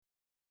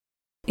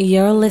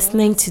You're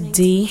listening to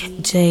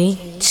DJ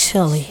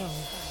Chili.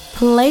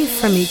 Play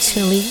for me,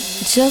 Chili.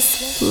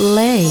 Just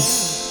play.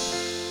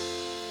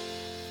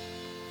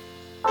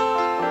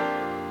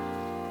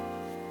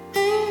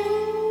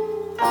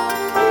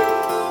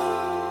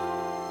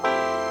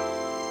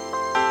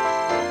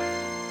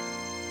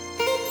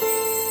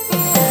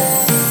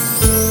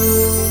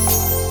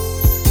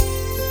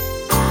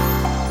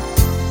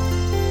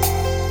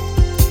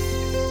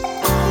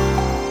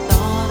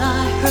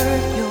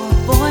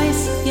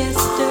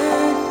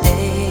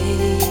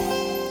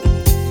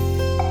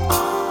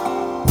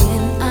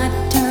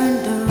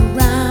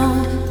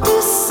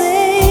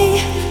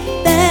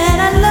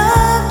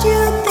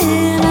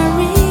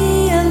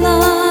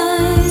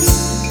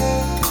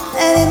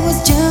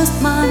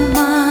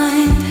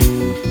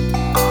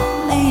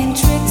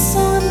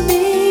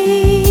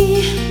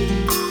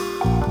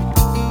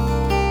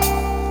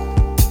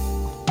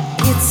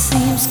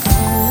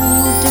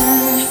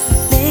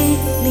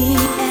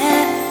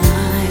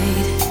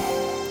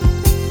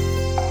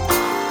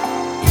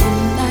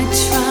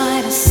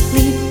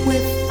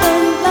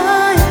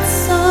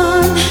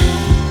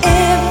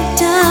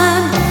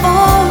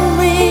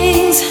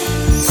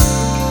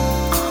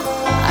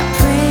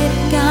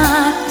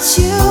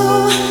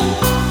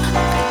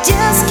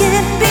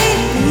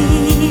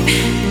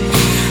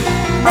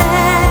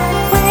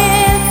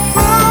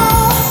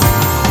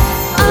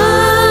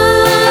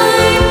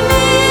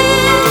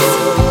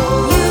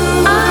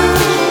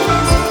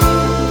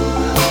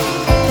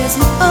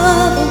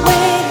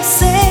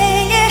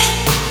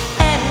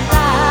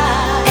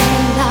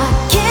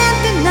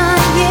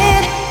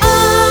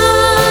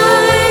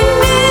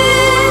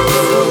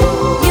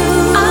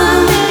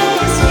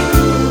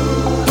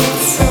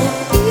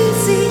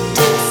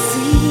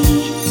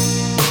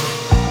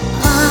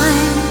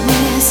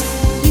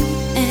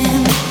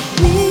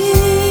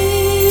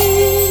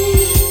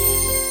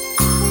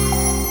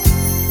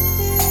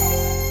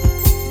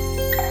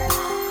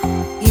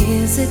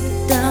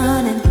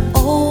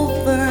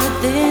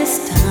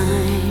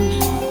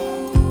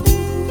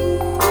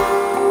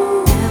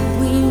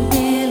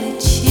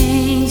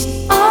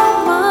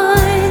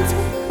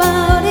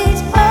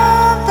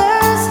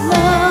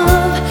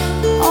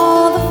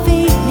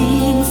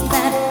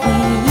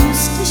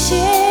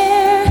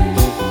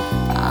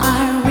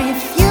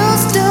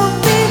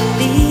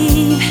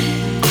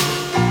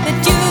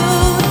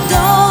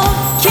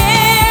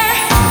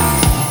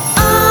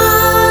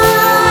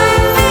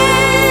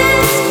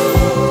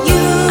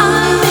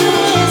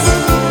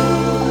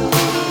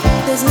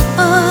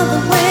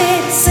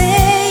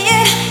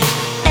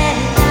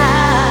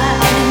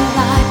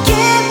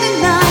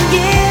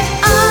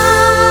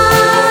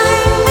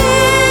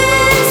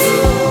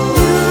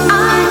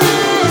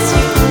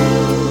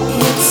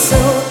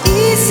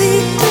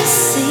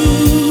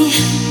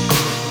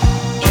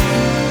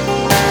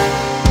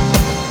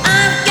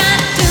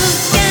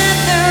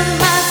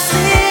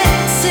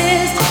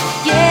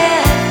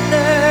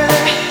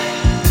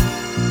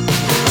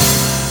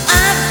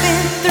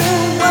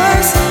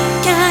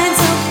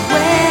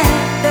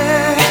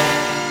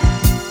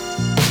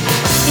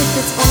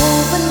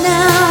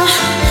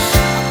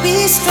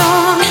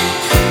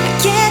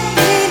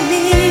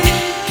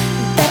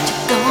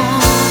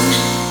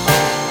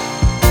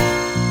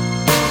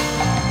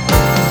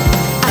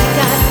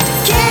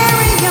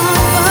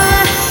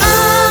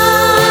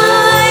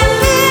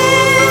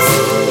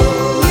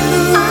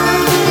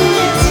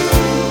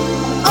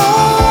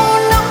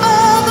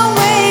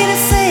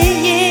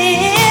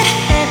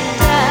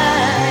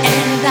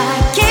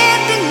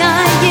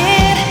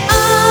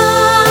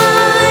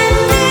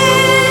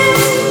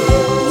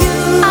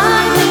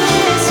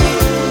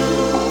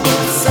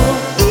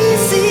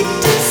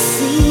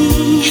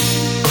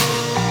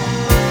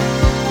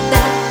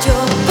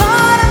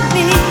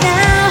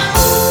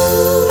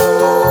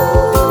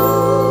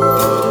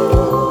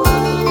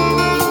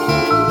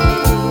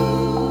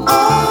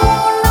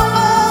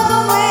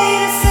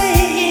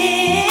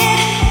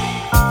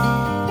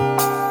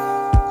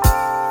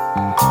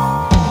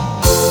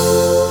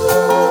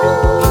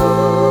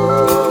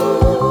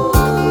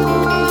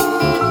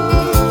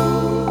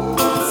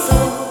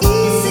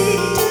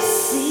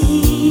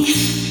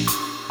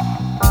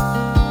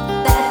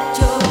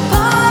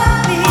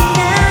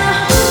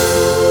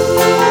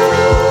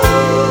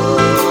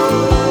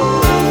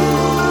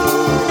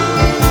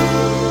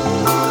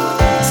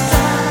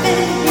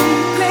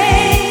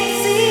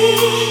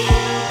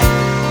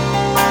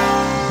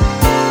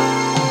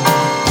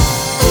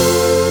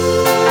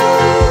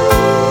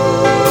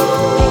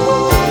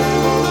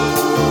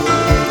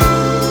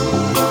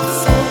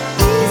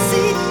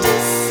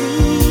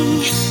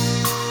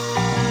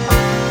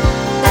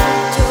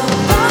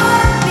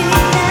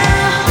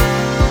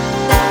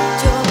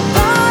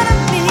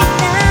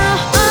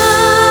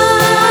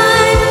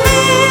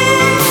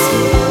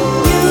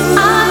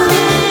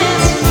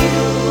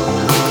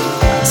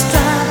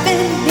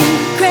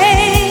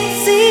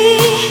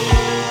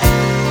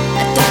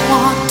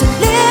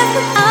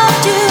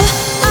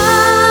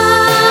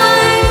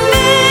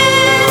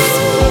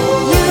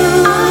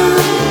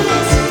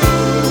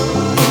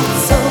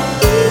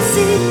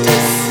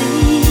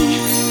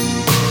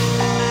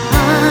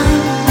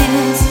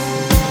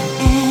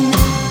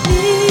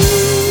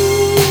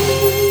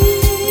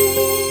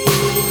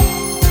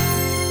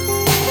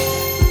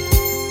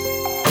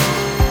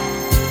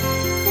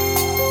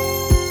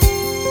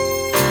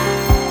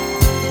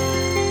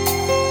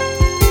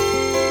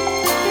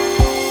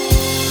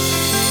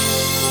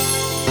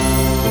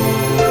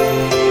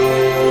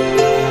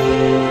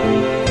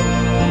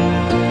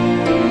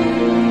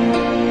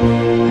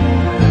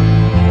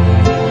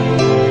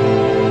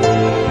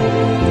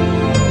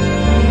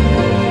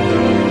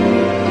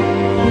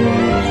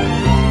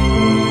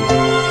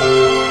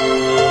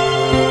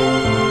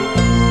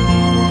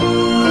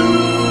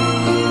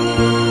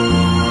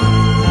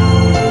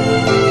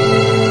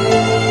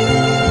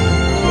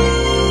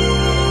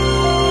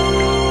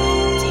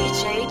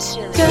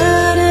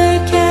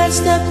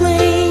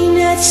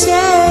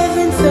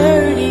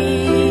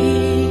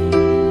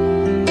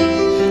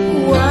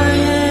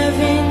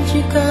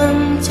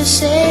 to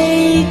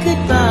say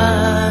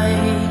goodbye.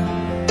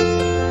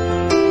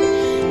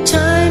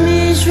 Time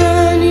is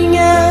running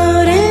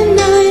out and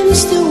I'm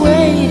still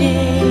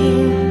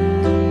waiting.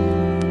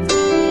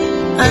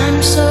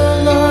 I'm so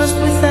lost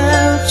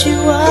without you,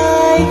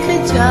 I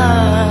could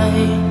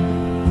die.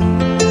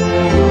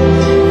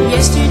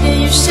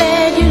 Yesterday you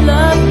said you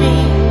loved me,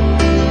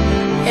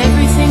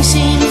 everything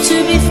seemed to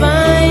be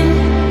fine.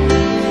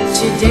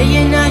 Today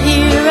you're not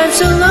here, I'm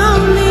so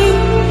lonely.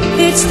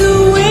 It's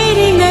the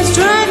waiting that's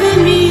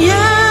driving me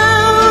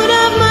out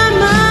of my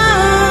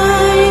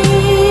mind.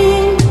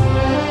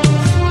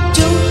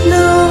 Don't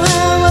know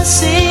how I'll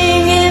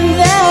sing in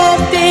that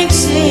big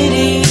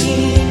city.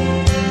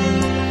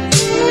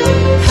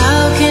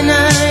 How can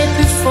I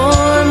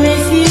perform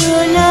if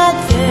you're not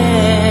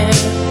there?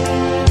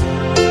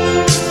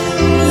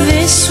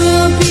 This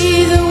will be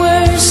the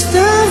worst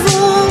of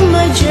all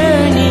my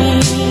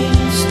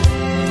journeys.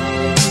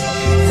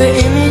 The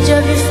image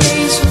of your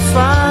face will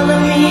follow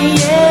me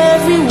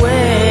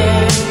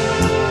everywhere.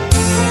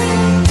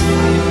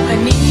 I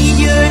need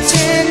your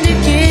tender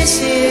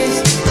kisses,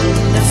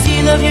 the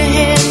feel of your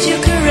hands you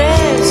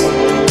caress.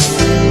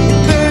 The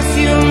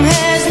perfume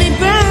has me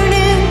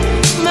burning,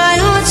 my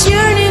heart's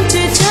yearning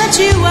to touch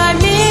you. I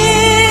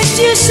miss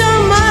you so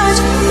much.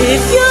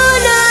 If you're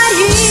not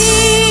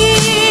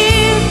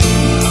here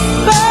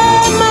by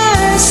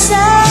my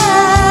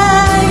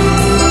side,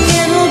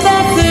 can't hold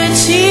back the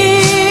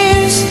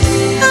tears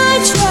I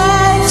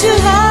tried to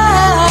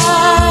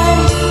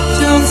hide.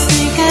 Don't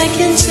think I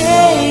can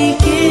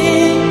take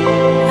it,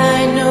 I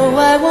know I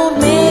won't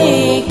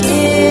make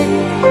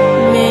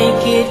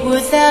it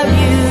without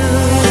you.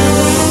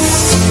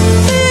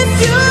 If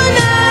you're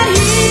not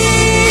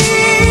here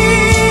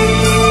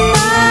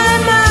by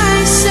my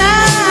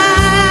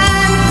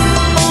side,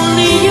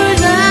 only your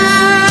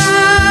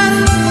love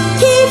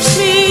keeps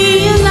me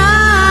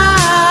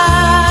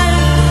alive.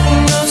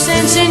 No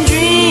sense in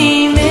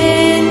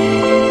dreaming,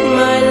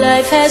 my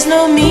life has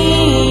no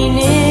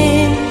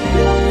meaning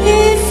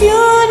if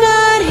you're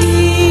not here.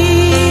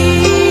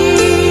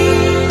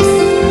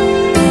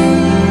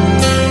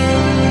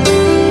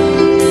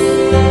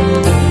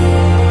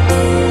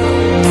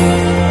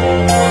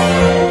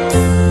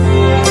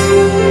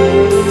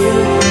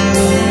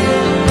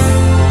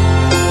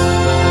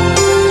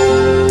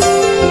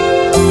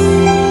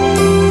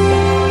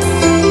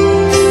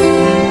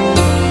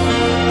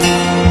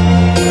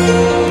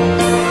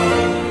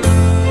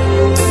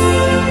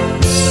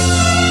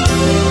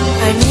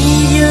 I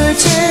need your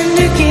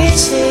tender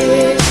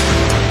kisses,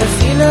 the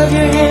feel of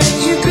your hands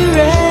you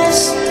caress.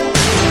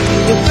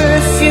 Your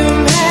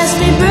perfume has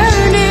me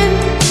burning,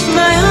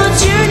 my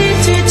heart's yearning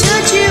to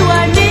touch you.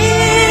 I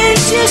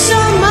miss you so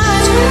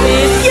much.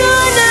 If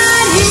you're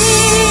not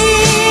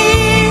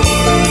here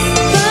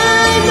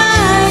by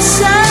my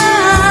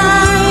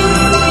side,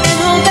 can't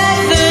hold back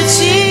the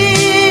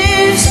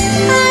tears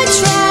I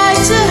tried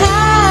to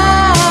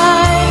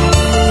hide.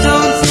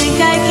 Don't think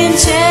I can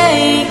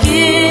take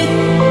it,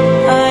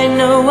 I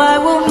know I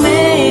won't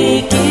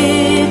make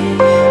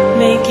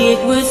it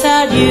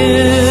without you.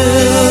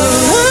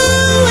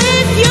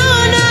 If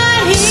you're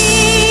not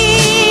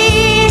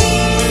here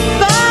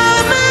by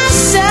my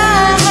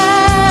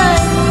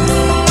side,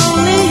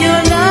 only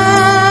your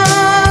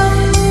love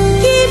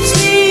keeps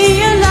me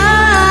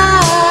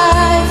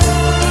alive.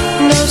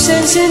 No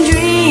sense in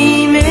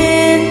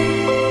dreaming,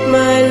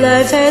 my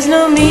life has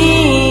no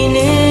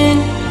meaning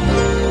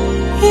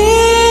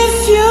if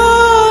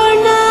you're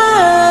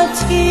not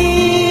here.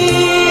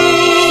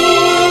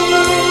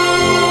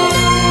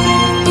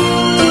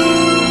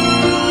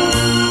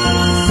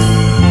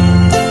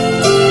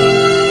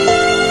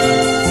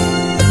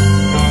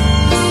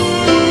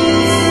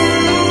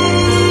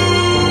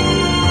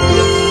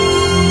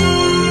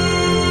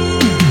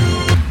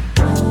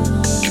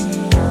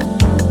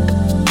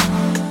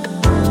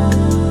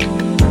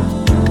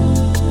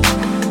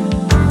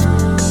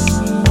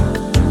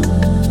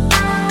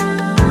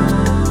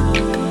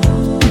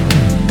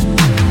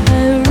 I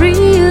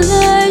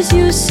realize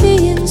you're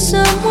seeing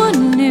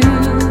someone new.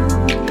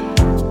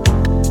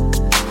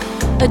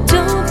 I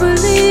don't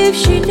believe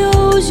she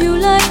knows you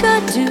like I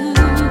do.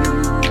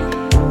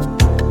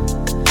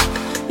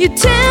 Your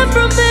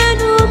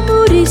temperamental,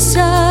 moody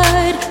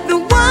side, the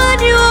one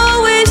you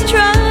always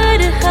try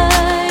to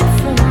hide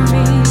from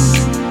me.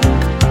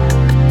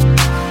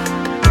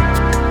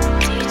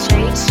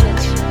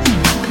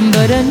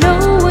 But I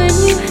know when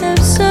you have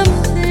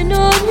something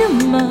on your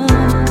mind.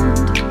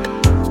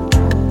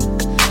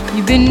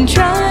 You've been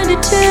trying to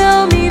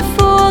tell me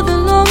for the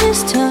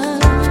longest time.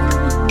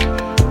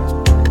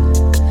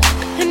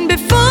 And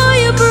before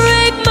you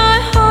break my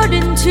heart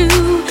in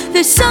two,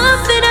 there's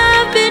something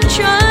I've been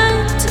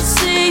trying to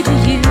say to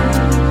you.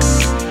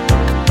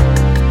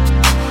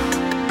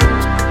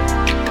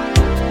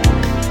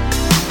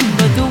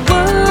 But the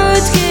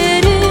words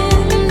get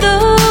in the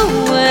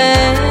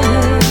way.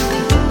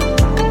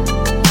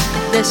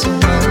 There's so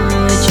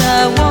much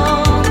I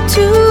want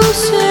to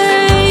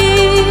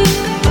say,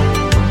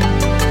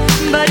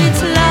 but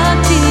it's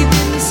locked deep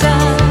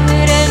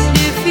inside. And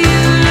if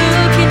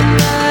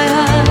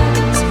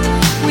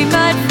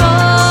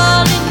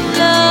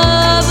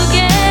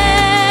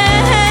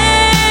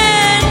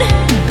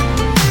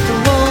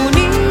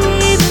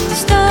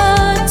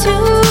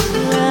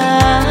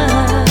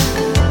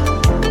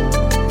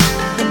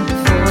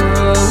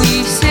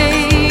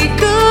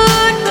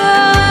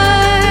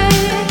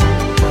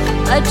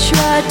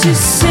to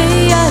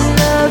say I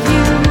love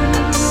you,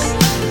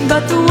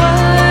 but the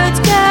words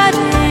got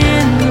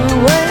in the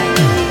way.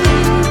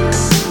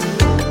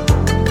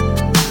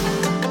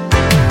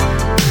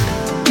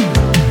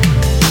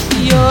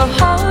 Your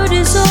heart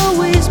has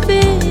always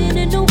been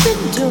an open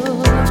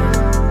door,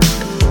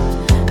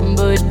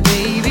 but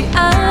baby,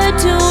 I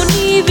don't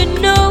even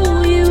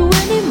know you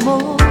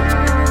anymore.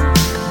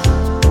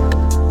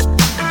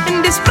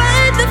 And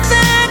despite the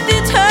fact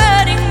it's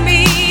hurting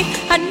me,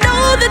 I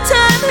know the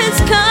time has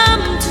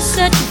come to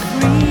set you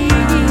free.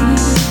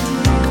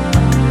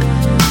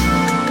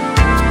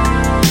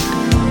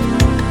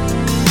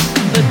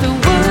 But the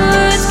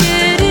words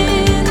get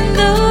in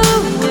the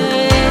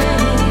way.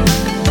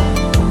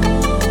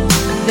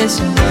 There's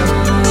so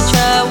much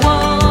I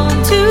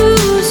want to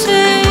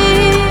say,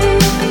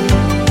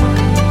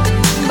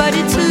 but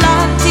it's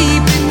locked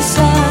deep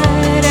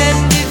inside.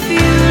 And if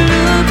you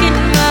look in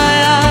my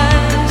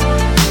eyes,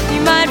 you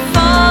might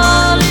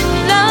fall in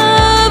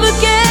love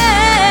again.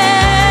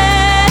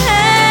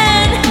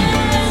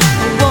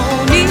 I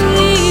won't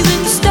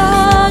even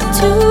start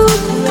to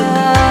cry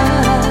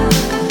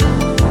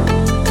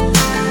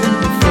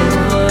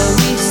before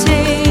we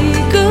say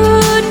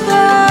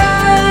goodbye.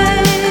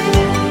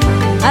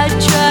 I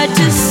tried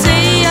to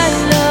say I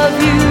love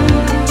you,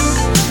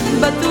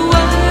 but the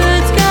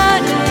words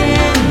got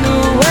in the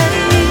way.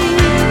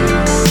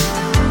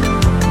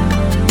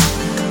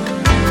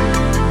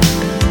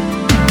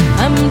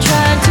 I'm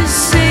trying to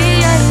say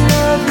I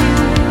love you,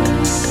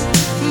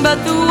 but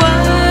the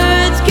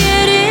words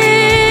get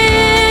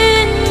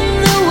in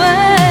the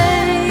way.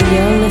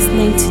 You're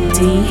listening to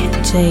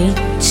DJ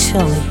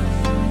Chili.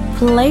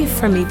 Play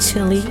for me,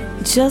 Chili.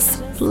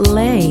 Just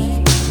play.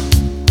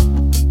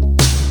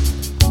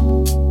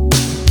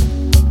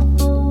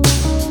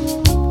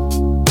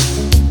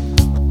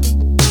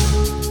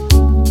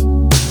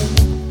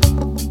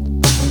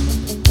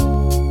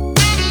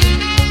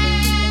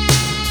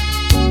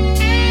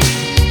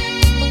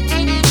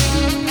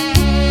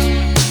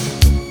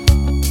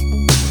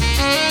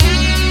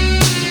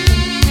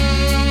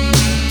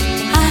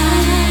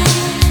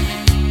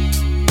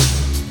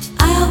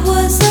 I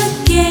was a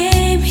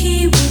game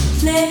he would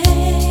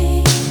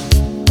play.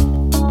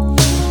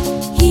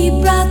 He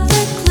brought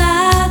the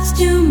clouds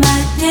to my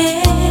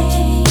day.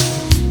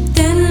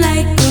 Then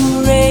like a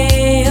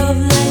ray of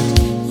light,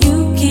 you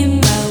came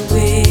my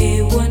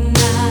way one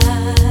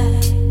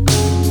night.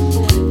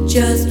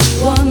 Just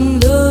one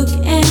look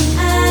and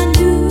I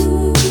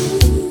knew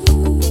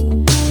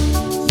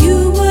you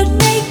would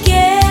make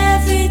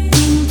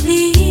everything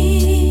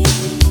clear.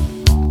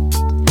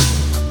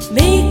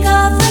 Make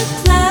all the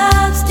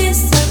clouds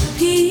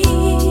disappear.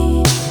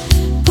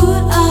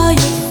 Put all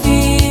your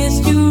fears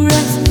to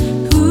rest.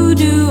 Who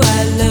do I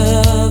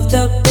love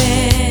the best?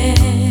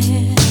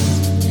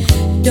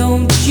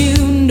 Don't you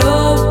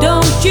know,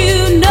 don't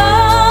you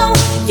know?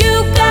 You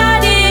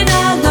got it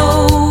all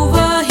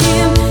over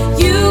him.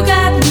 You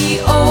got me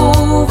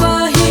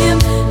over him.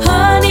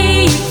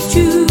 Honey, it's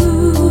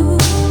true.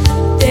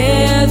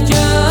 There's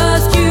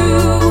just you.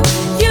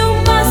 You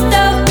must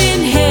have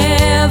been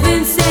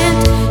heaven sent,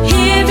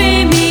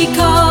 hearing me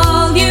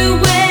call you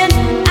when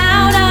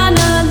out on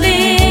a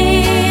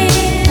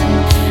limb.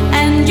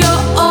 And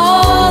you're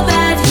all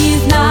that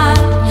he's not.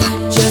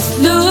 Just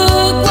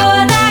look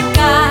what I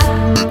got,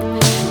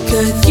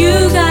 'cause you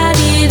got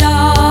it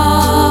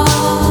all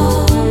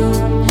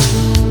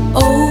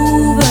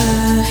over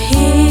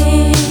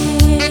him.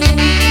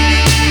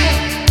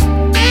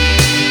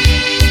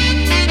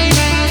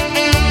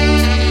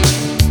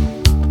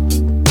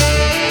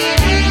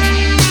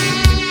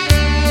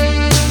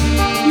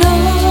 No,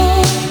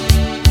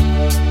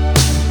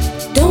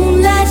 don't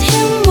let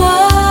him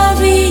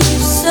worry you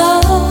so.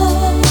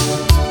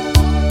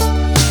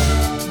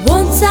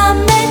 Once I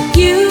met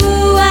you,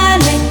 I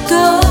let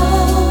go.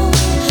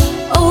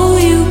 Oh,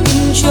 you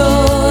can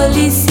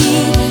surely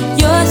see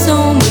you're so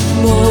much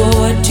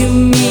more to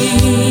me.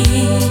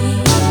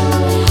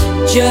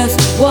 Just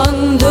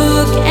one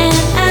look and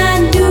I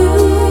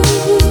knew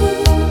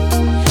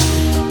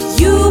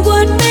you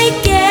would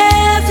make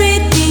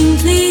everything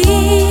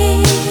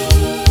clear.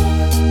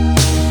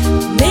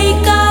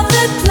 Make all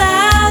the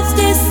clouds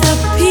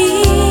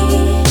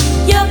disappear.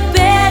 You're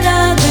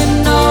better than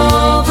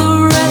all the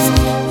rest.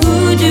 Who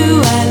do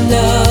I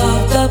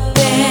love the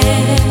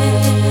best?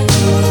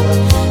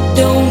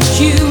 Don't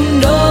you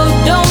know,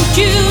 don't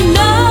you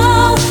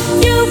know?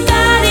 You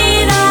got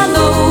it all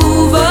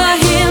over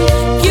him.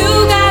 You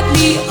got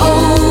me over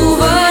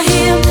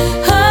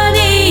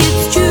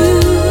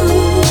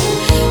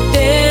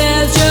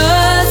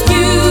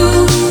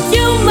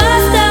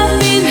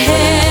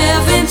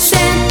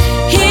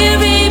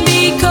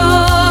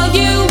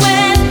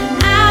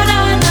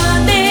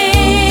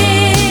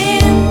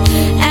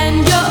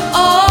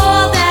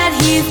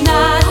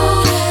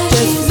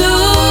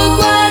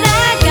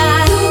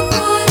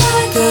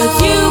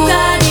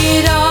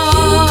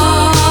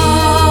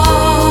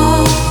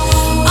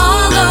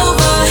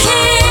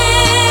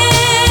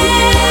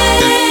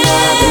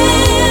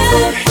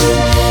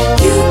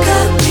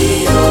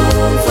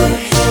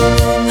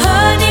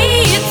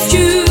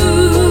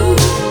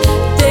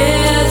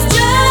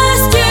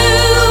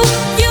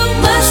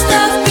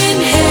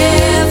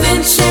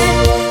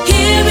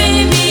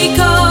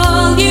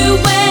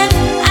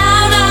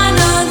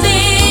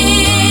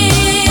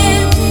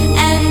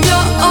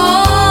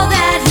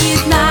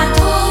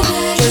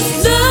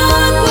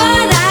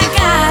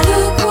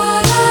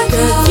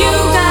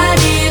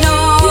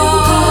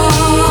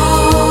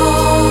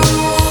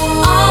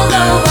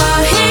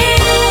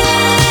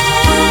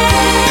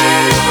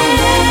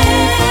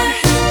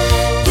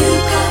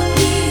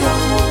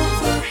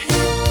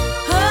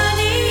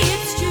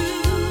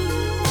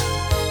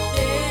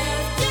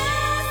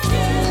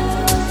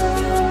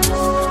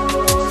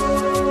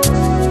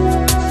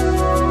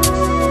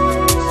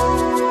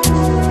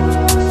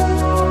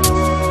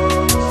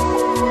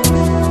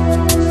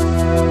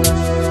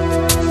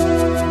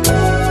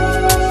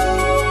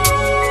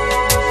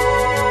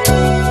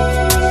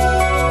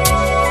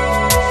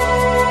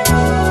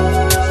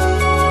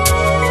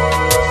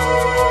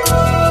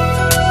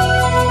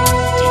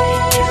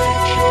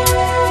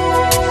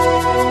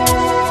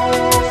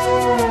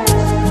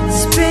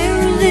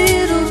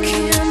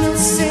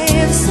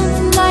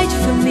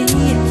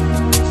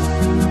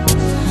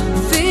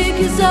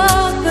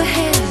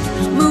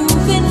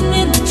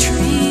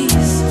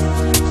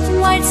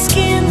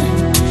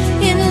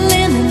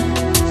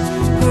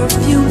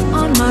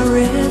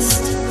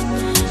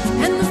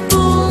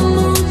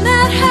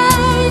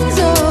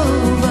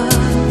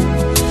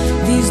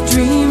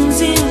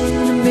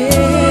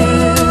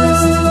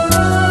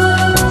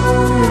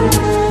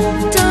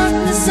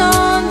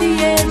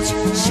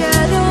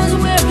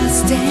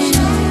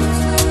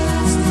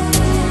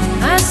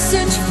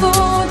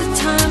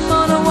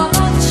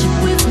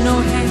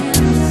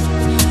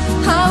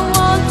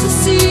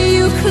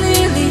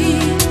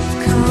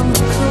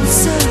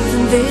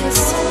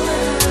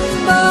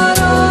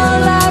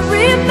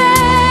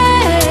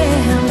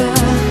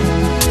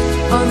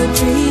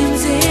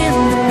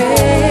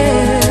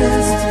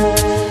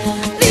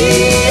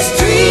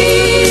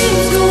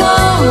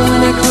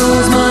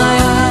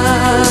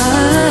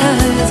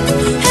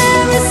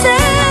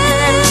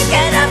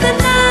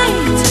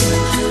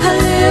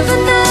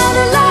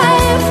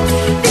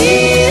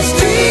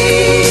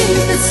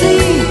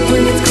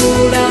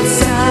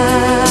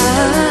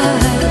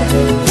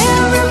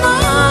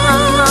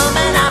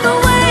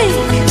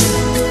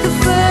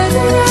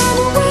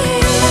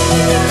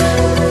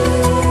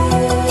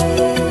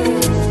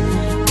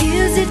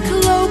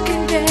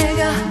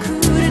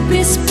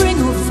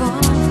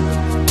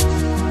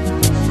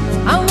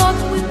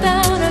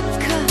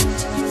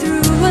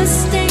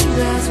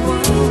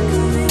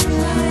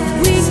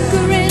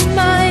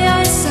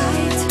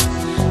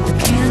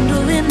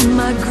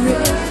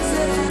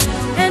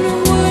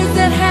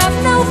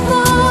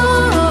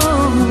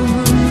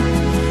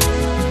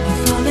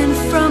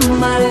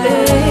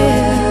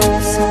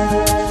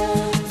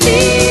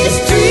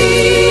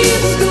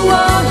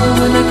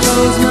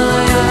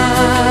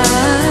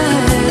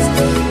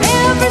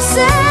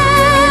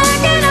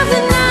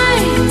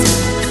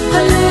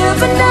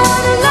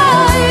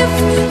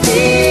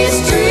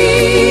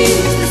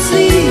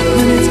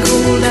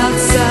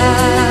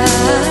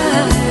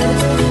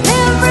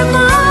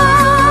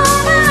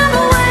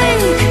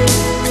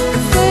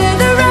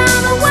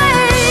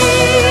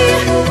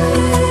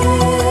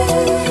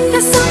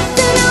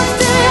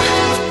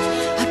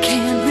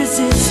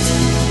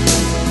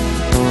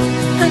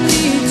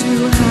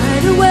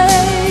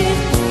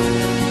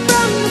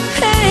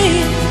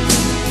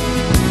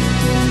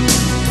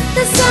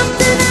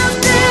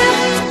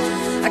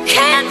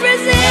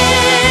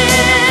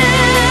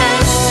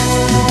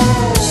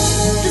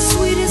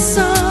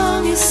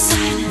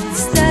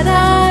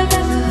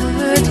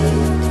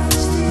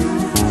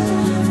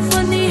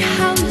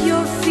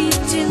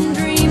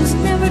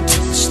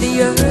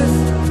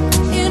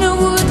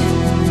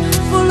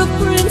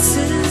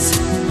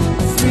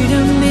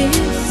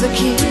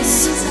kiss,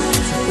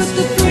 but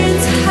the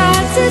prince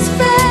hides his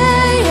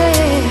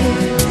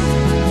face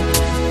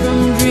from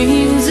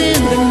dreams in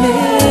the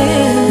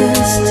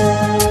mist.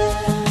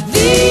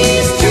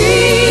 These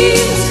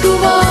dreams go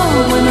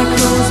on when I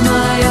close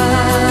my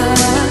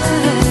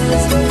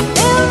eyes.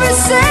 Every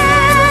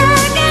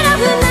second of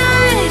the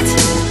night,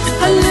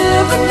 I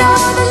live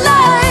another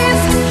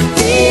life.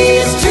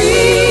 These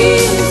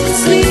dreams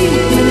sleep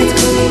when it's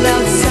cold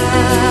outside.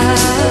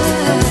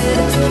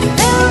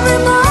 Every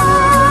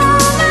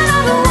moment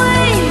I'm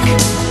awake,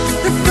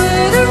 the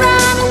further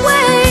I'm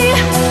away.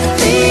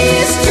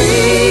 These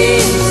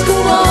dreams go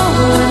on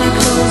when I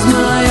close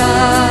my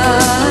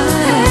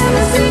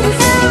eyes.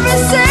 Every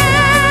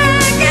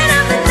second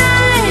of the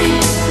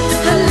night,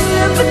 I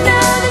live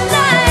another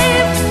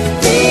life.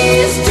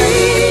 These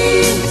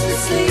dreams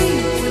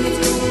sleep when it's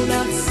cold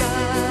outside.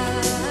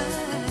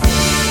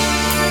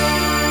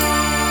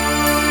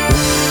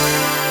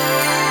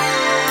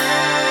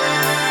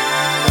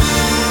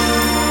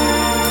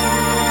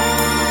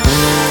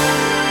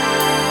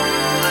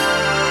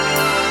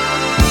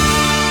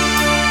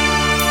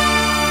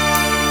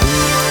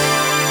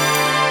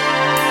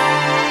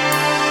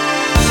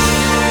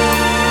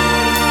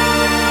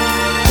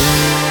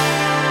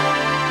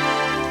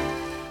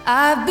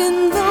 I've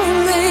been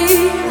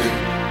lonely,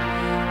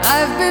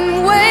 I've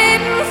been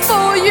waiting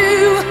for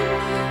you.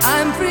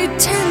 I'm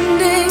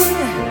pretending,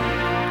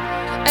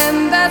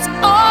 and that's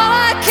all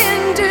I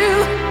can do.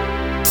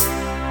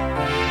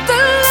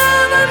 The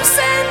love I'm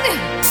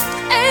sending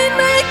ain't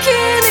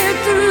making it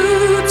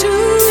through to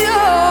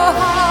your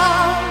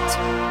heart.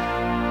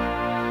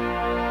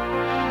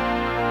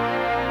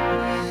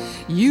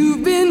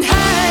 You've been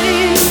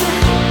hiding,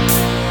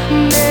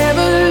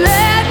 never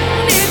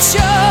letting it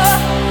show.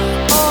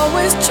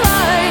 Always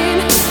trying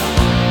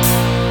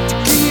to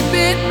keep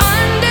it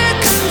under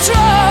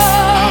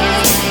control.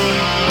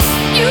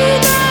 You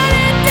got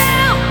it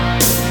down,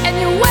 and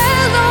you're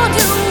well on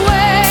your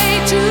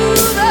way to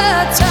the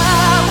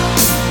top.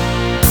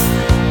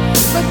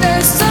 But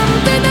there's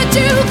something that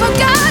you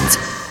forgot.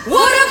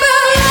 What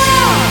about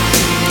love?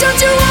 Don't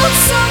you want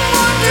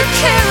someone to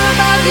care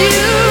about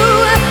you?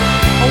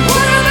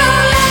 What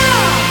about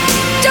love?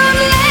 Don't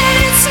let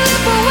it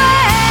slip away.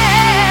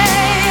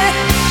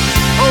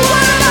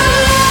 What about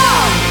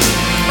love?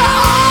 I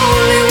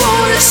only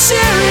wanna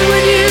share it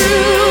with you.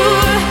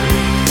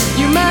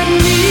 You might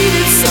need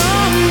it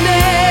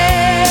someday.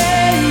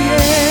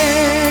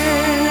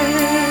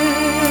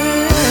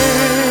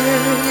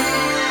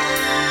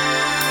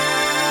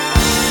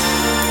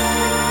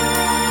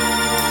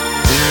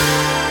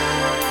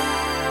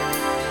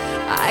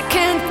 I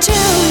can't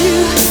tell you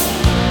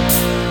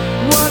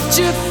what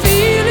you're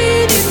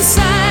feeling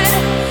inside,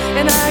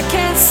 and I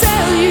can't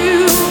sell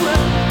you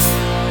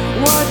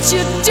what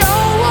you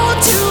don't want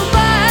to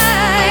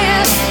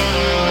buy.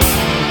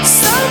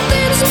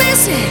 Something's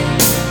missing.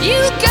 You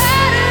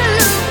gotta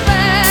look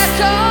back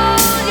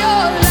on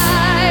your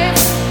life.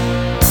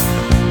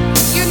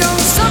 You know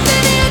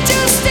something here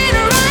just ain't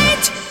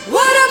right.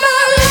 What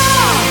about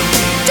love?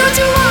 Don't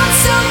you want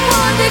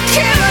someone to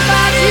care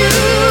about you?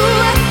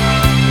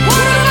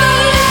 What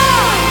about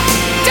love?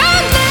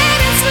 Don't let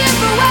it slip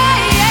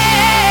away.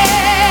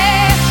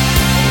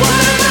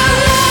 What about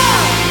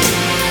love?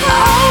 I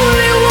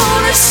only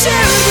wanna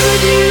share it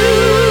with you.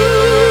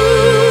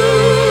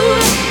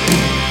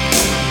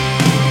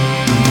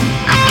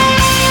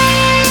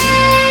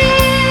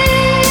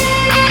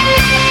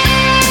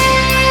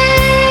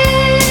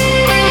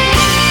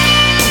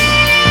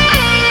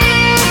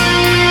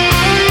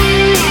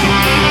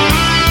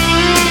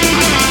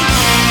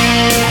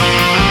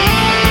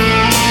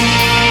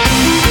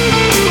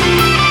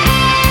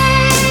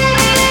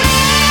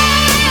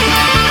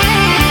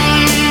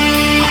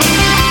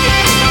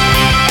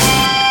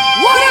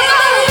 What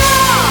about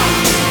love?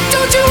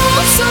 Don't you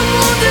want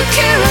someone to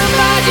care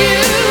about you?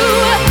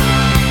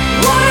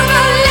 What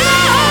about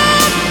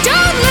love?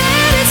 Don't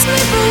let it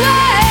slip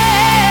away.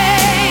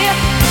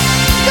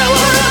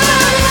 What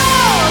about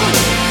love?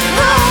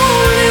 I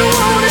only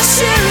wanna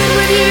share it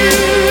with you.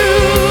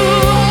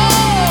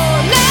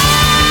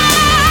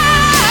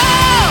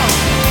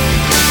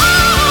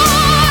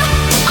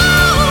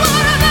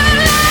 What about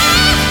love?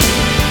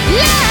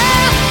 Love.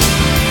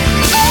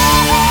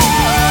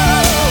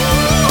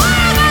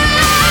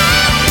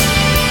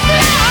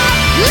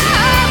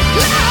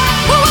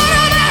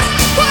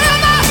 What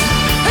about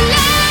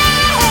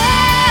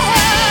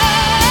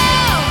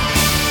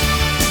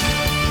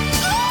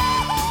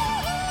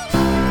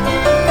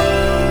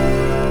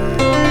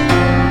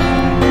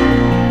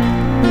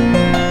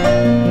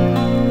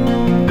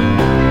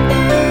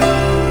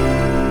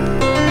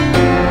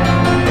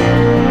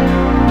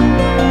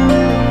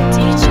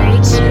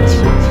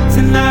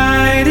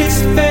Tonight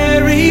it's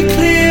very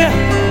clear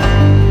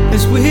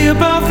as we're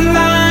both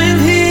lying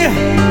here.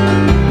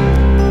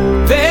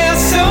 There's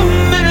so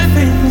many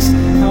things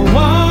I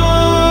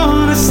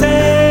wanna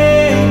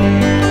say.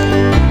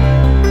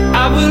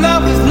 I will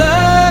always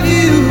love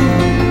you.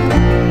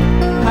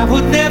 I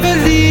would never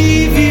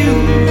leave you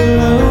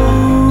alone.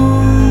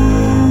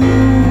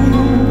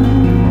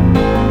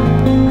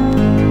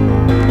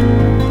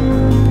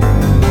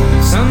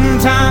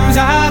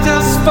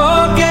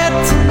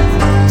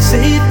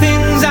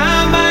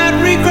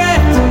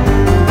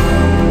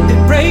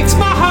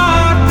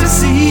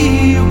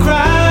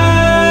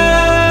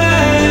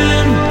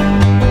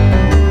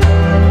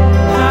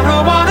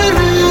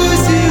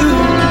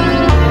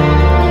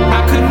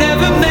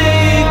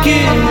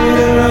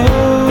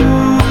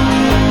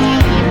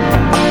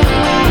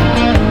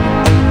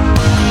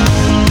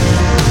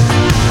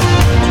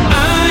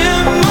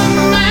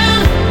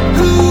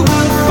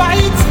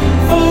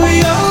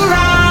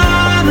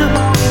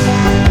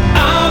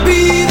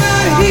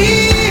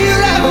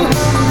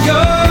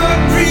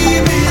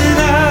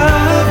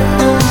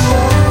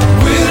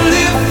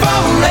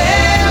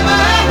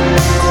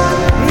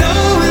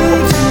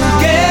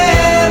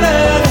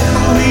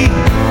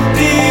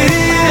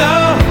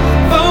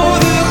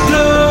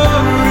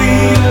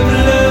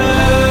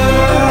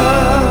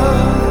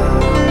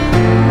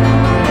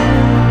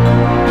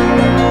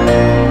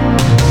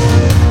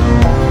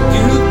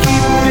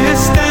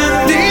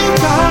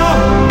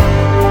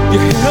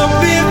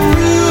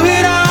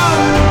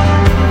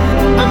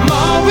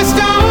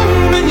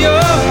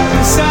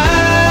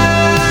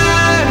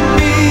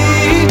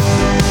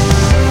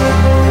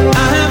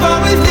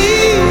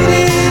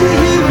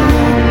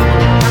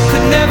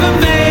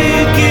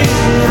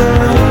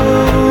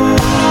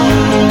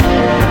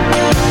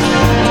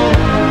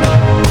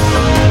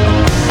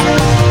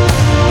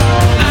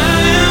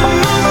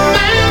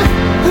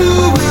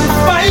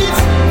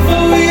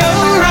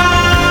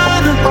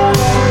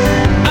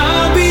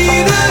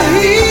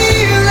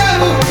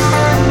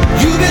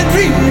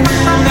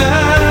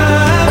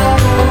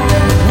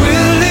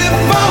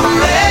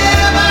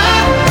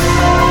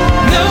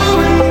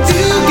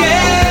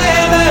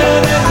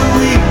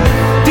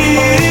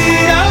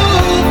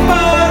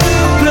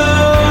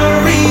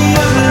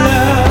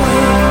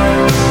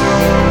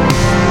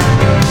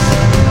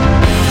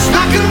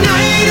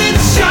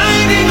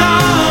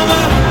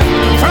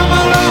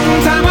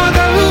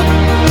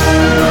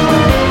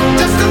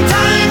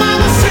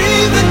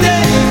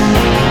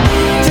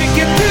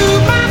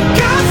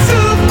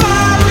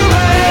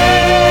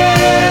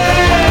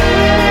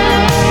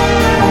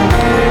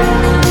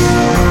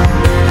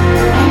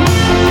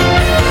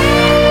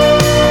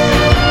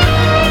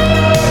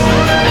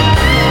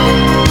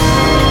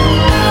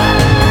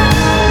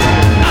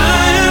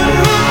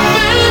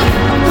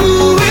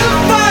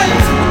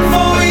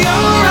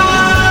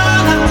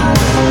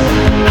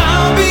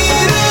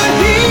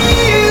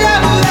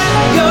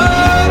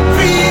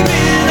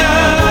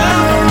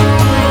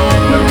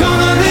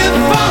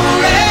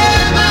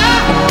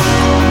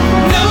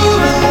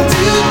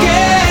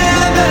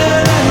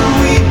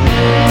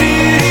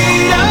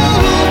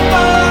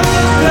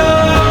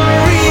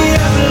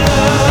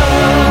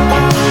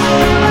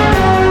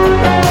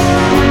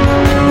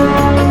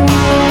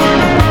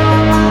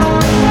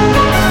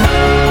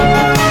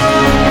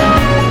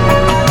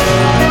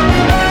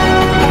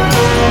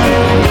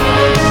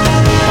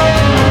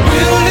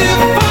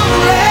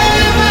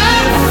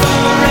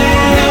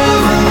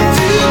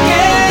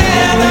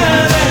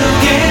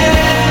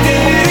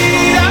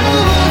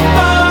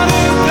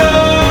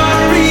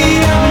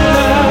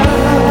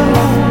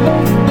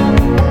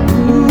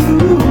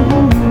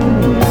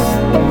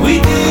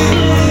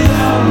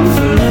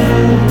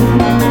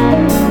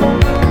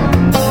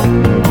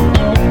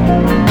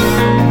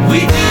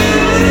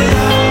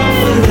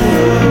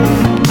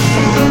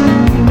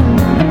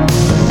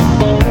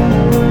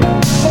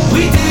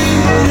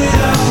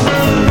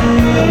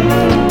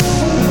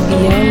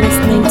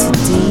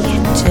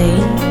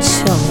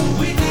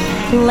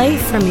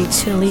 for me,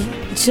 Chili.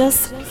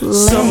 Just play.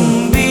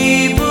 Some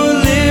people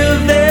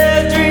live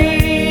their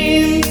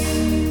dreams.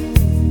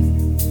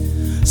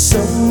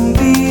 Some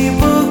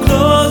people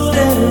close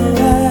their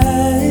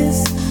eyes.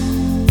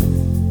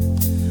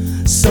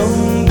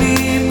 Some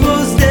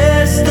people's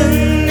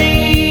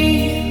destiny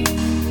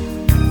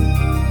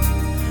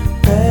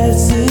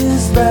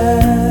passes by.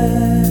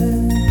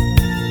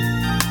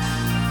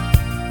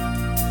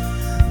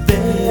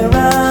 There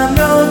are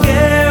no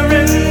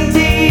guarantees.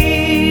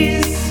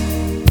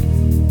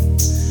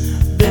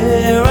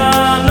 There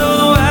are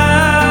no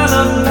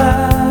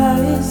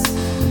alibis.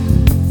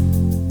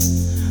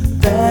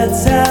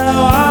 That's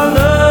how our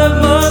love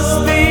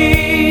must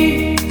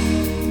be.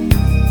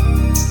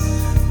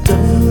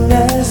 Don't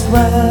ask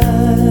why.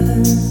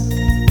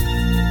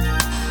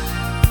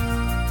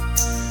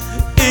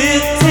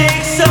 It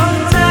takes some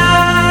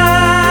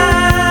time.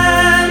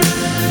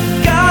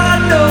 God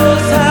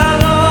knows how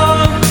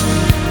long.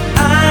 I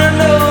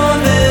know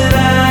that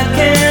I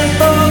can't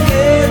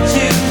forget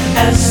you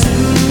as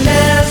soon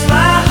as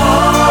my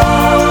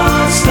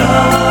heart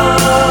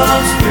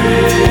stops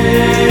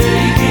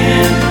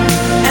breaking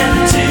and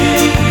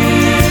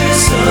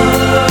tears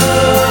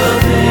are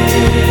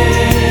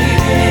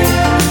fading.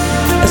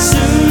 As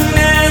soon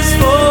as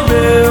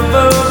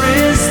forever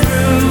is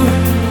through,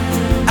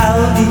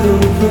 I'll be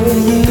over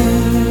you.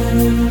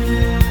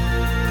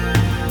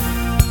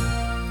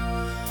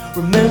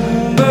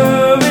 Remember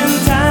in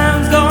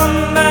times gone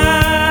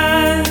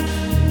by,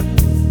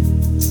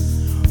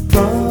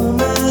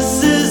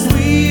 promises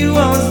we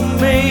once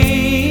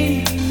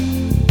made.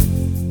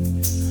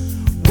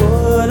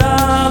 What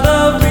are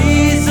the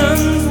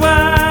reasons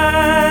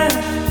why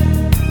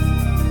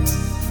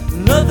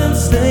nothing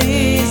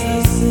stays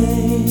the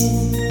same?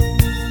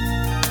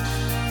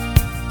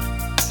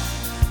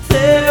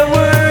 There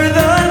were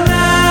the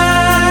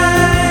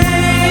nights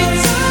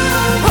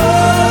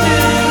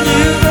holding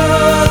you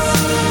close.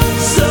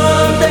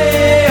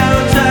 Someday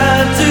I'll try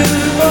to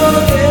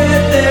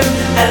forget them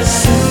as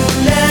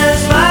soon as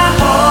my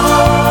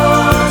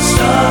heart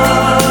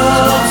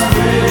stops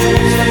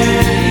breaking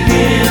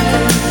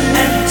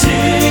and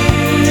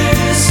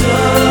tears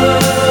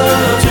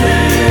are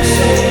fading.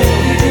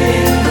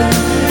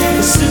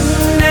 As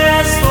soon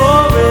as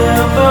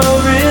forever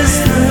is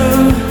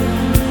through,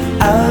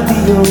 I'll be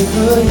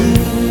over you.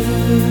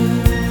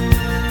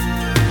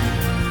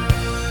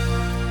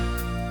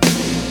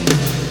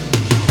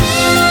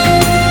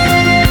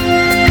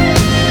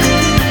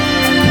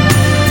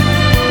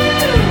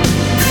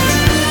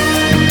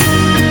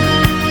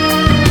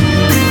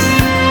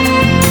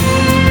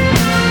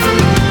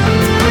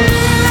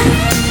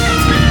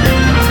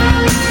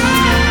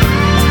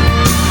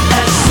 As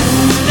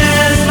soon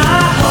as my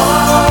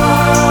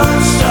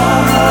heart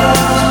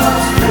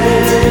stops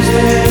breaking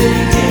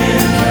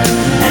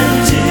and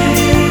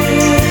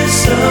tears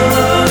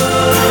are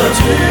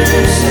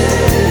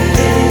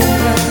fading,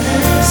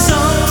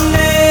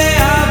 someday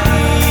I'll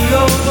be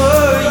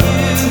over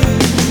you.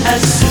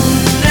 As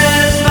soon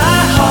as my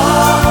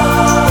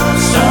heart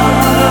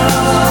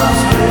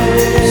stops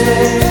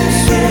breaking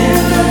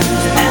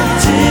and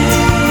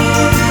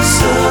tears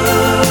are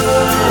fading,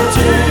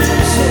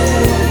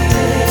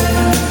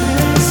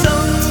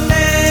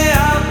 someday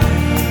I'll be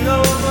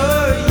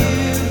over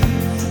you.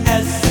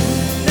 As soon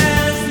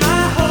as my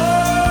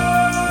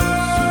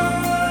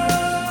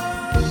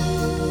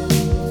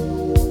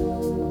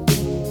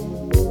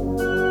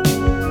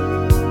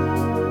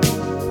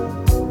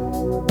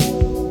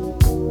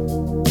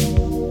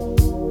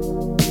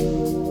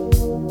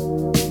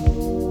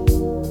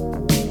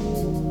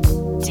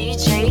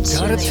DJ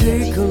Gotta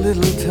Chili. take a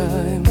little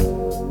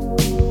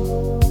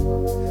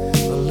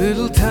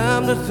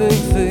time to think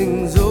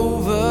things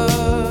over.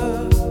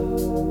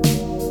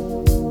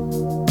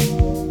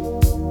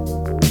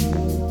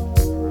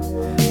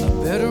 I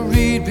better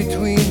read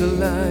between the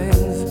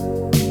lines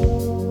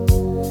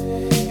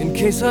in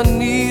case I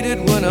need it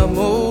when I'm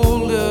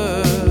older.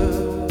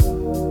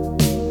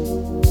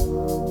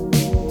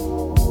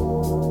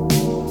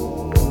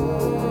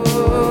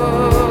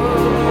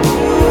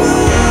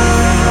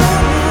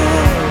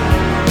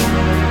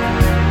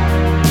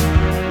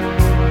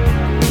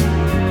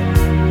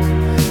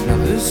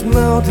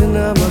 Mountain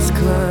I must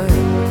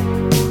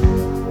climb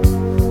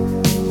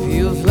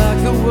feels like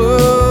the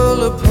world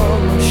upon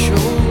my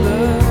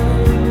shoulder.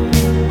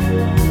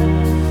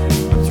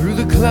 Through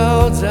the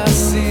clouds I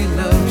see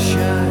love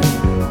shine.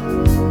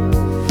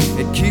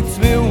 It keeps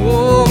me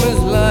warm as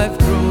life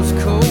grows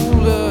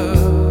colder.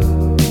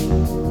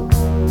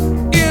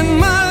 In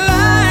my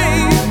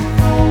life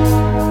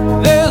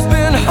there's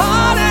been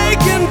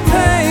heartache and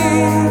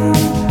pain.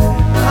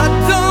 I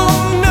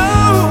don't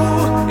know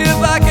if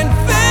I can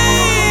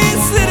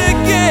face it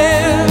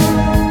again.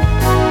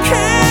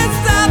 Can't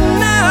stop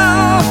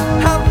now.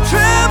 I've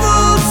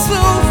traveled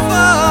so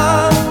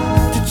far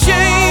to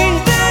change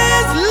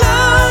this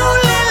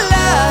lonely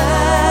life.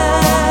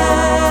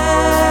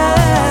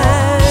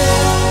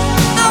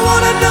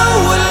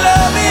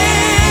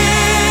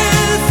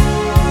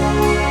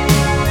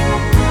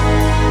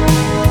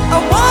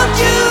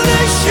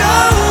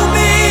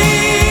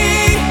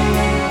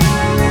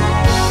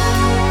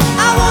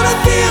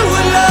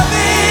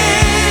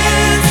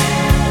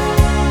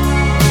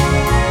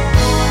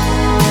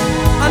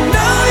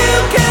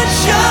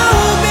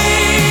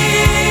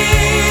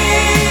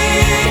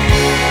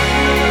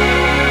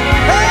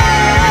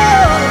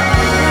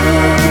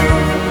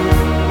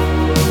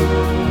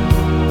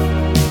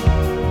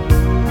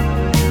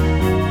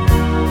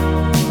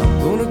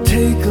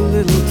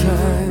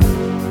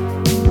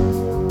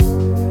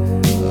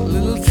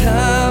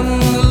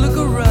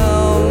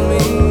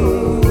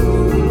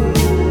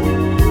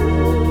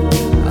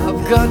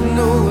 got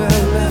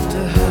nowhere left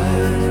to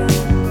hide.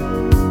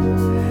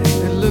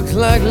 It looks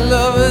like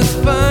love has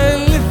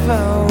finally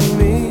found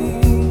me.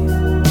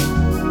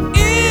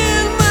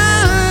 In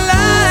my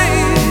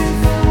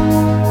life,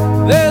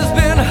 there's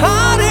been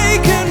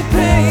heartache and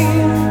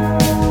pain.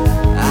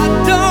 I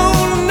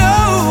don't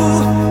know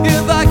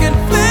if I can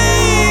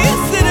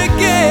face it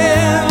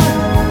again.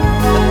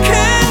 I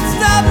can't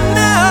stop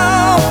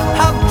now.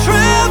 I've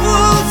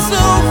traveled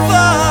so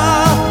far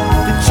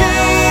to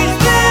change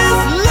this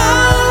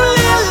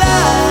lonely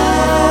life.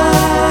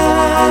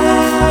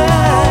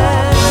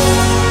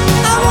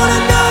 I wanna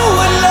know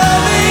what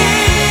love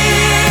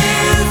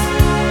is.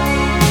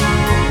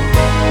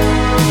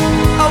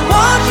 I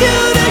want you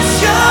to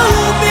show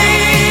me.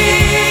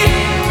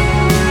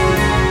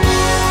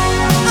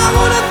 I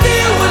wanna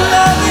feel what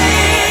love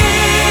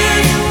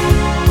is.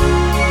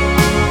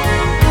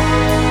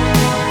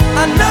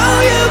 I know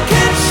you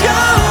can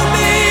show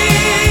me.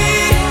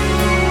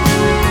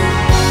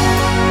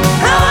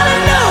 I wanna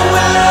know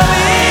what love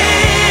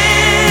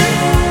is.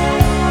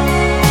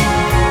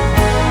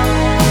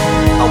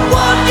 I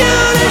want you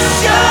to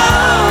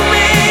show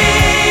me.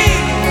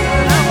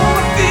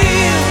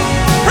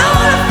 I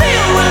wanna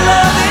feel what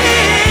love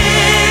is.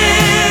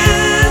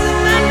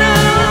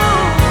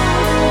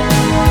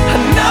 I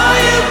know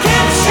you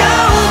can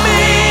show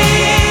me.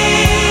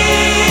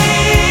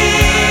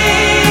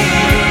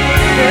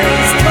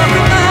 Let's talk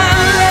about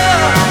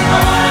love. I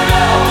wanna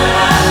know what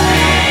love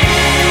is.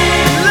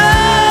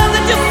 Love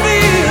that you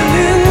feel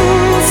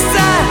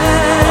inside.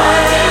 I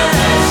want you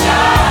to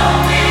show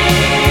me.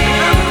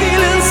 I'm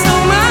feeling so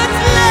much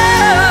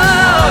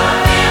love. I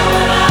feel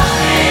what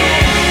love is.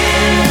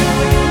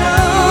 No,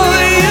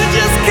 you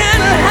just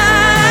can't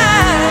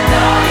hide.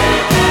 No, you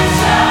can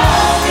show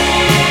me.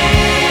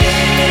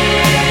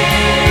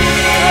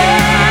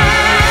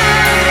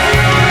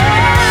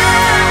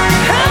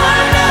 I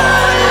wanna know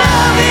what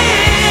love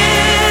is.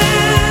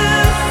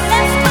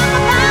 Let's talk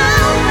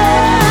about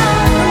love.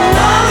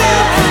 No, you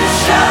can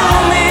show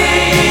me.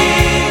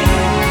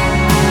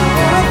 I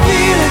wanna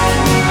feel it.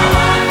 I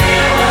wanna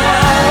feel what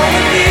love is. I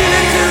wanna feel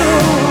it too.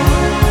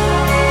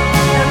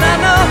 And I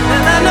know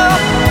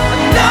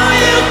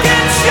you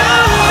can show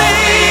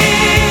me.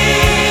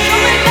 Show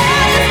me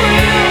that it's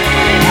real.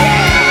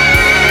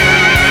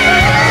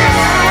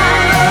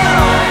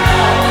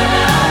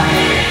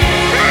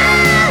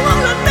 I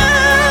wanna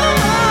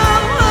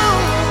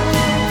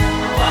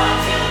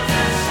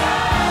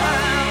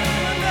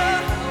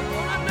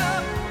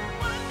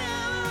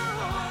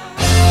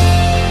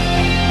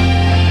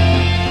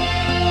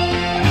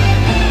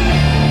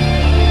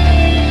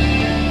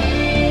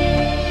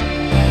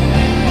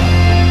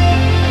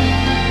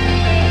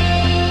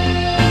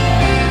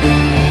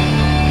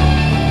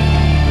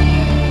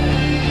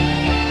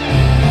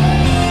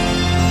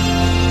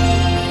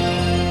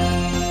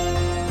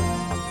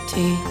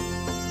Ti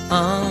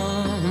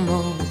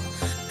amo,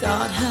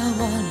 God, how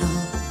I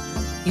love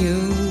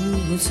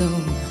you so.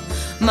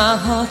 My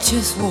heart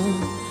just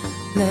won't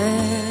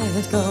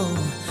let go.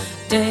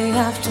 Day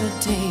after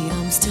day,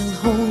 I'm still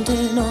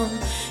holding on,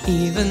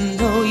 even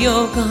though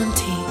you're gone.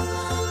 Ti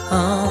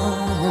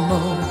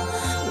amo,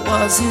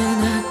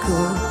 wasn't I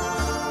good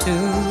to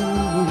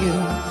you?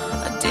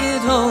 I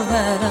did all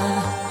that I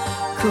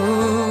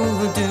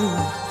could do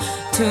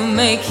to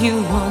make you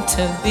want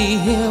to be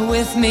here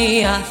with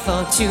me. I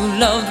thought you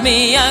loved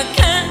me. I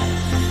can't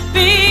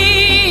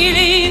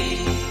believe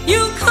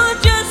you could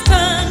just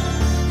turn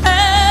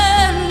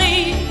and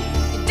leave.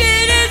 You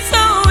did it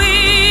so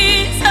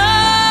easily.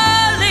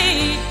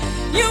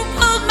 You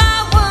pulled my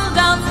world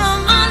out from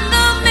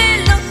under me.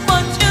 Look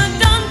what you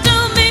done to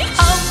me.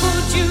 How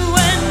could you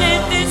end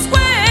it this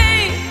way?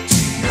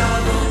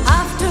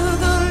 After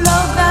the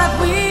love that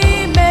we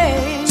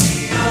made,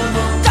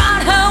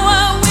 God, how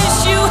I wish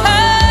you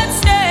had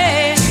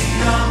stayed.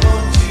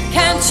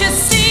 Can't you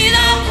see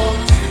that?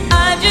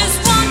 I just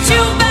want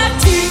you back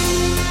to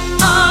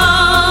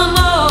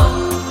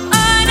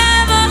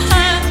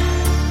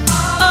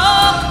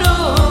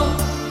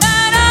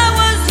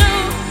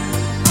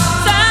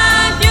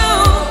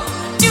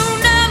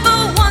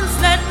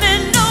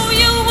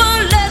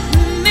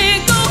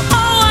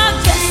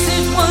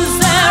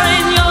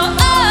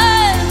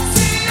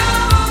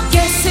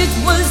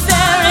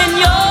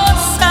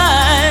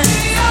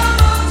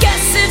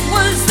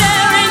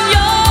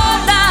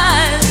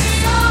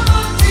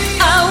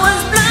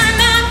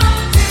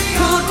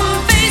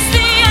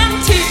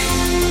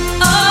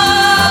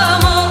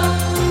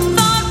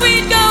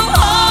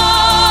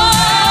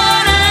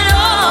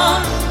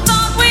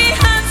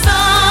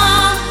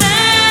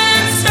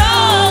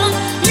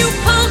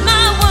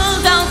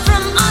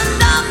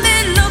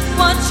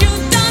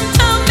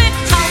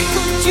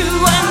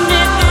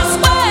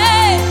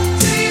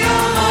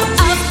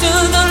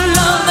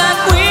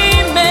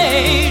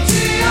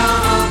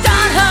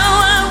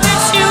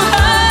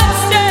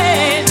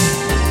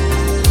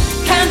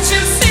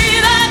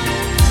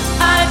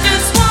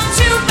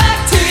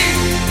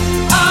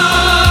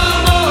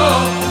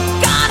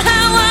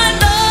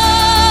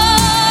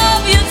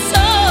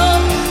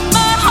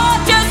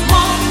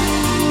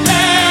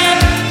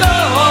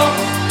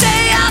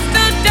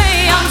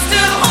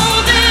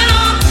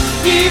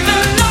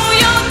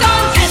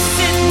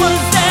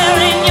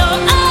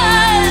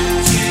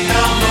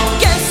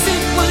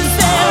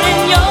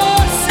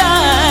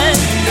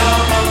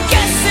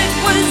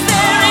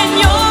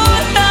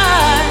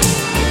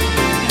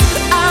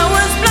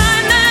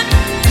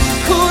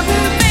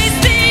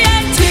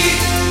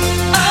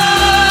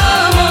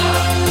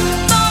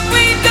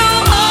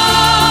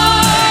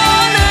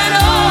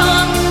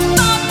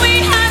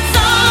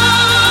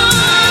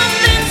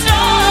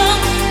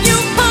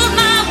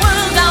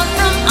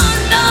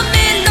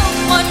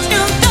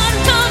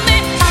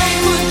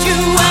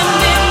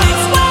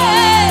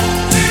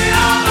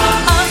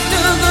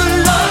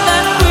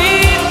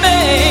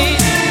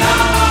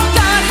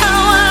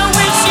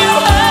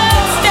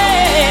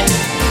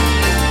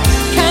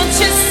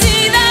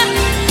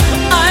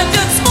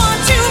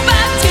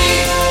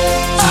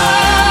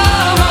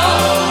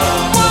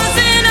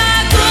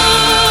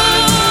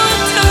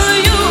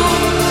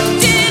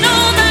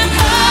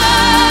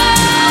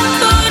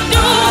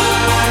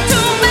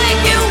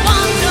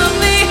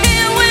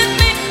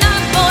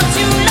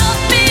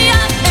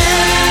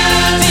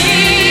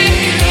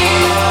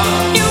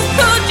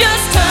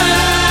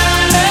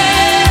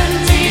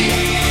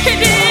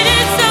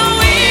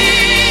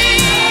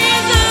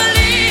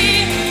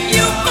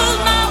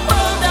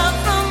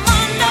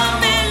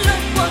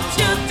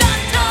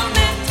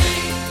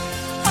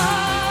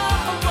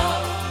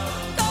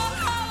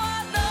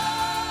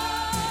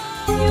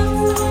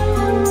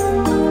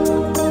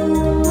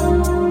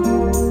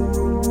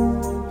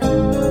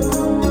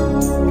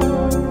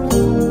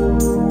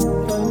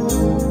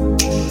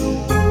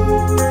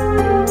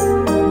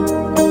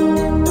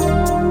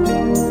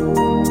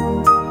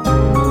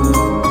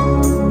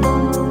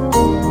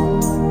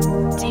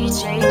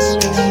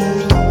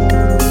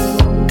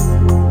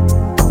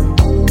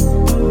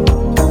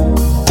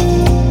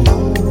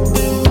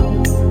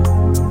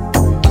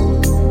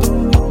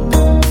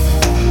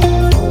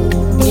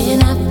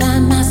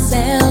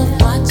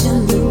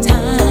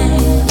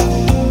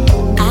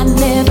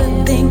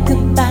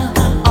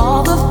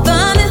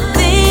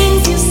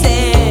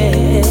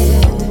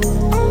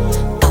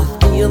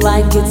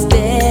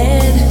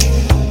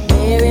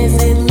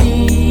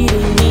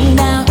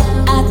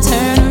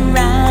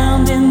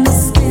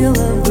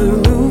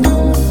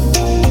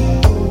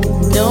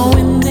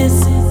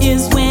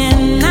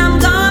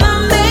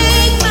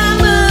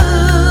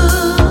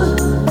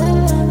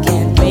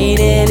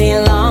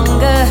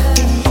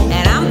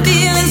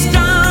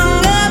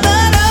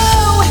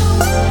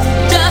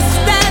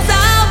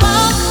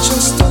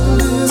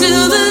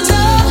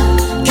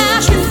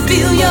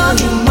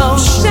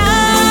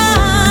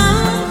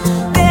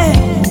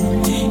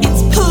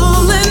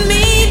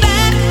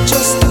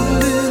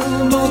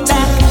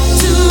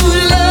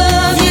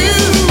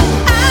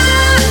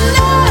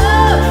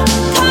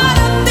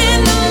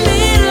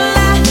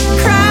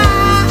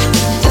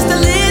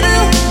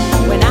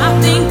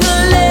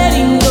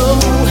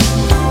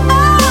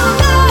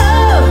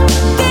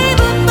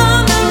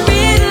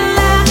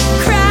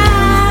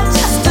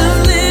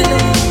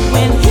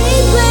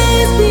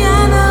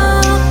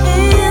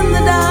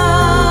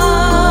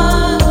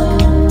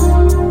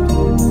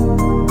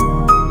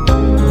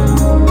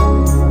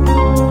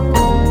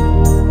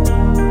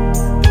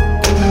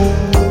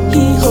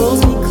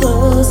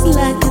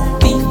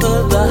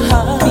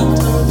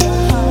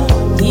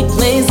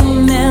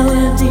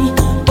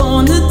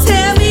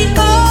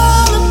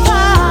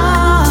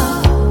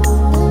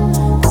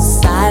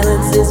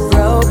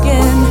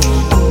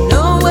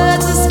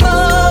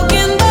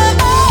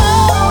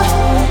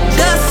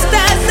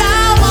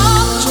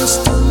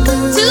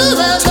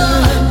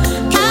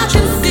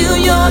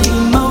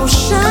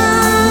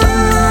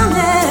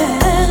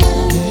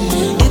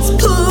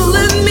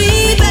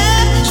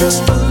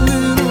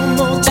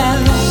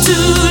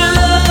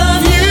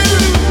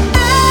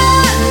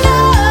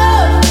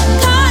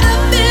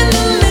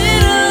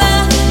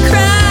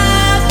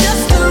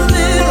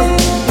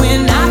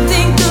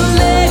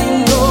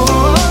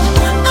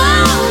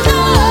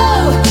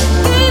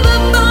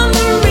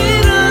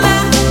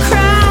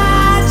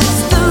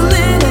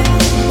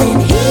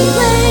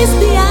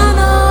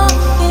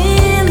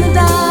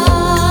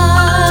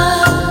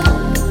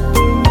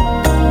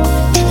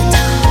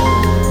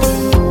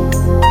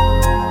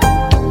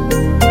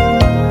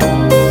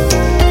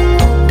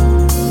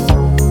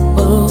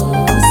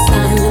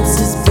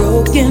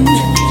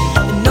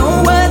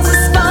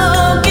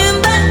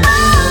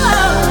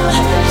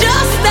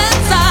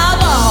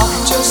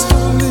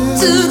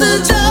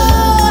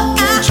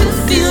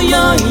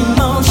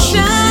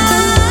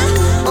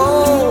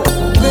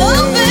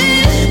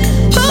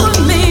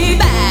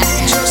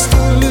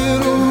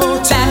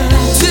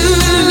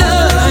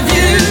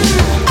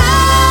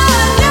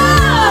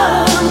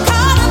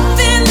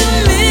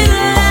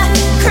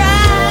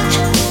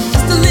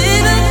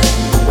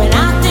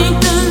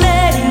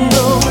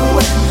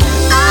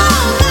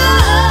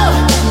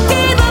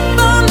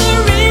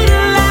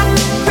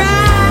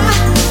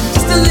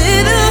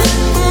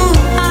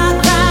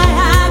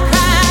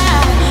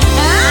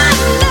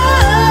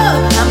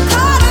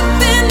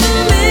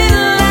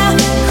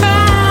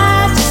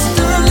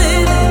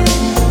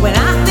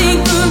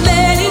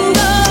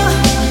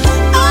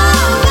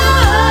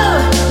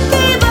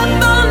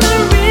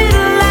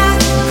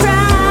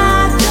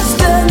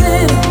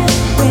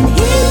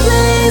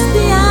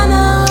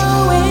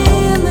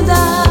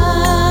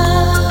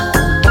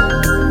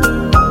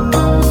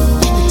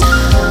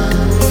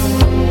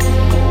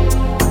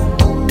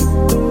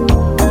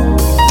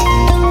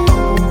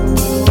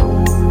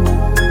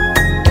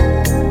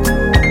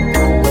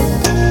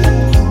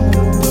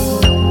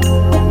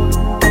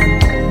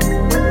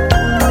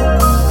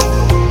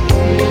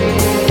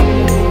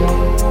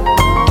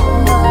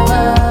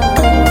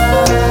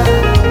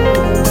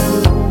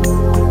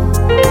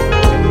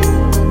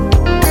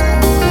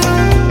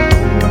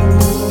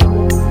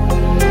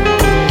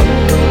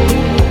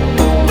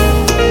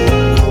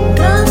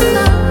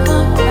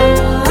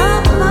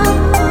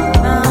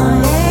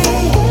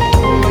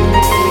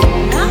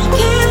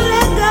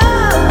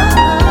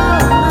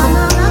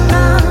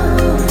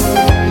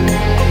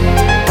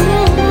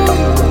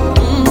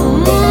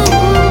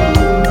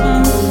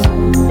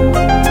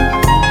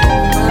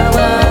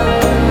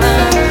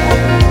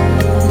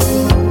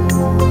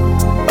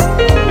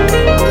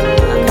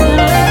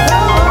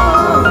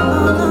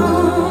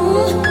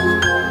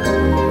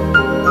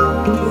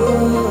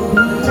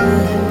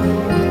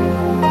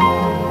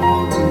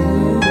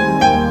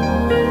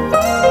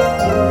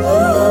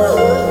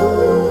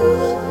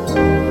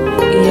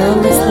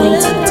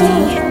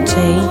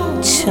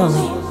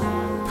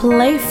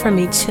for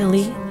me,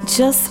 Chili.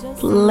 Just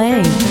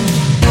play.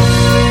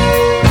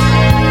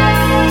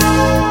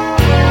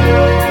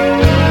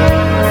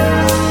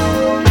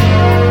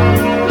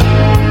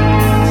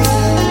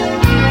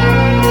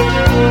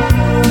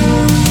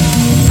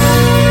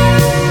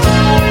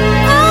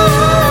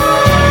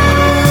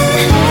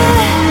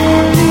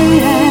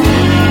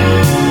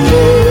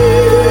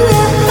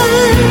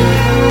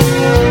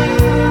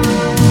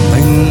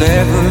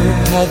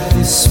 Had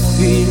this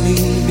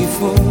feeling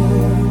before.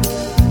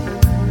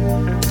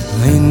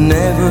 I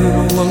never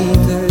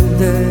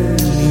wanted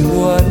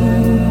anyone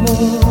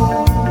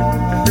more.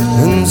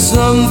 And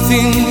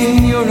something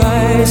in your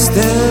eyes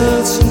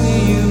tells me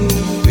you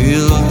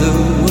feel the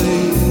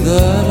way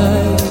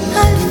that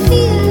I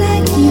feel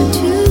like you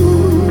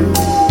too.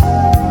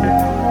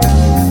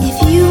 If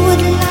you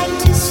would like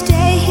to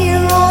stay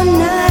here all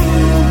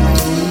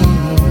night,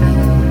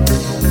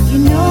 you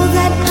know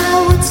that I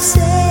would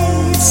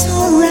say it's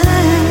alright.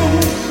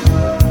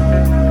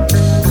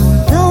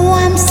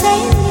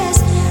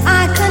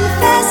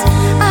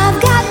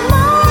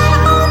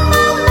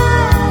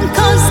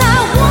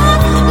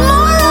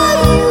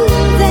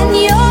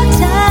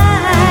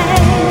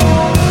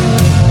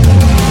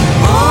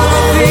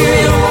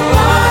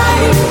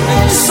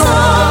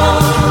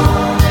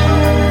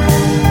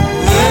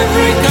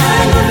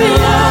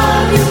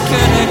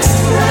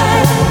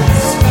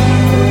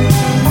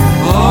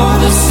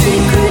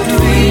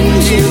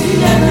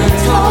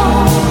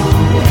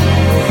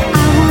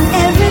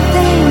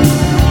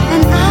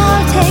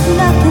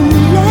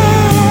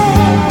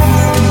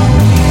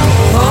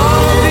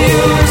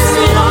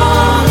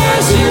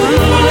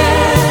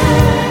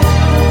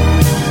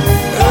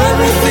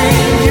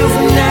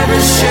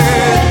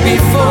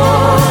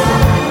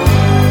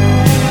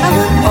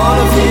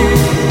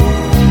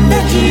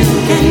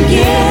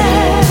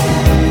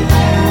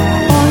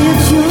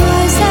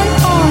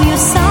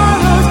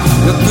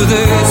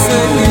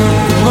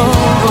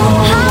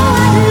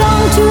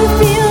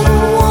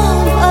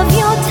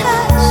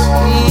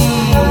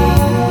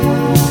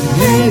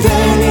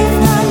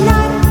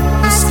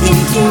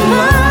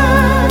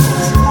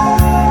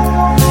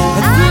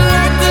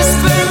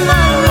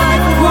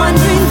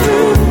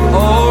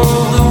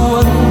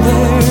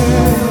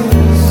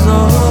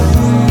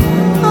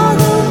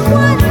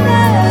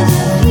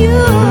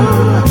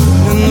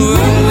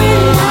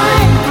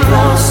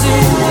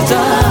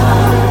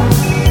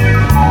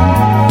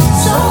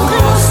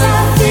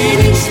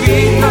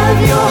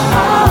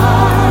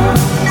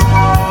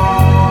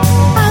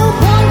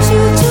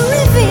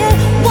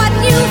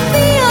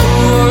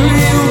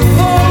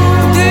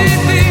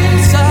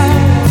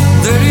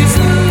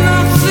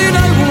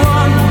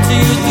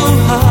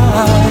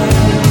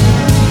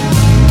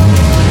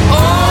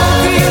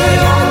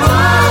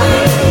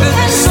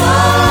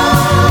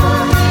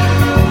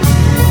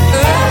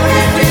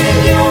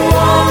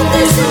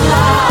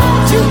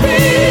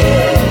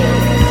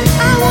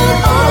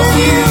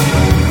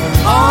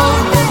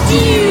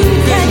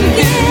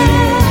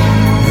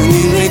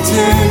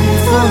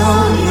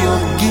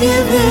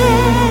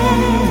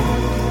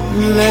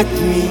 Let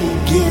me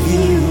give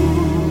you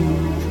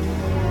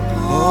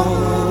all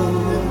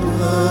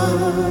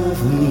of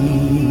me.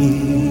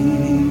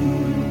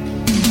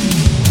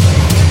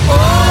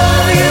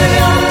 All in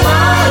your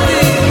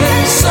body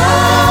and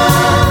soul.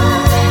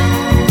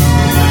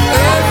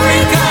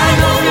 Every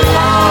kind of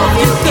love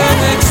you can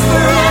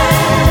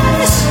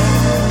express.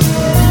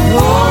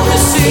 All the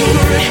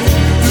secret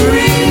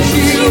dreams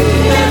you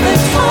never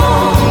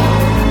told.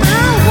 I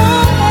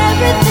want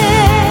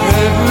everything.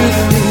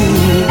 Everything.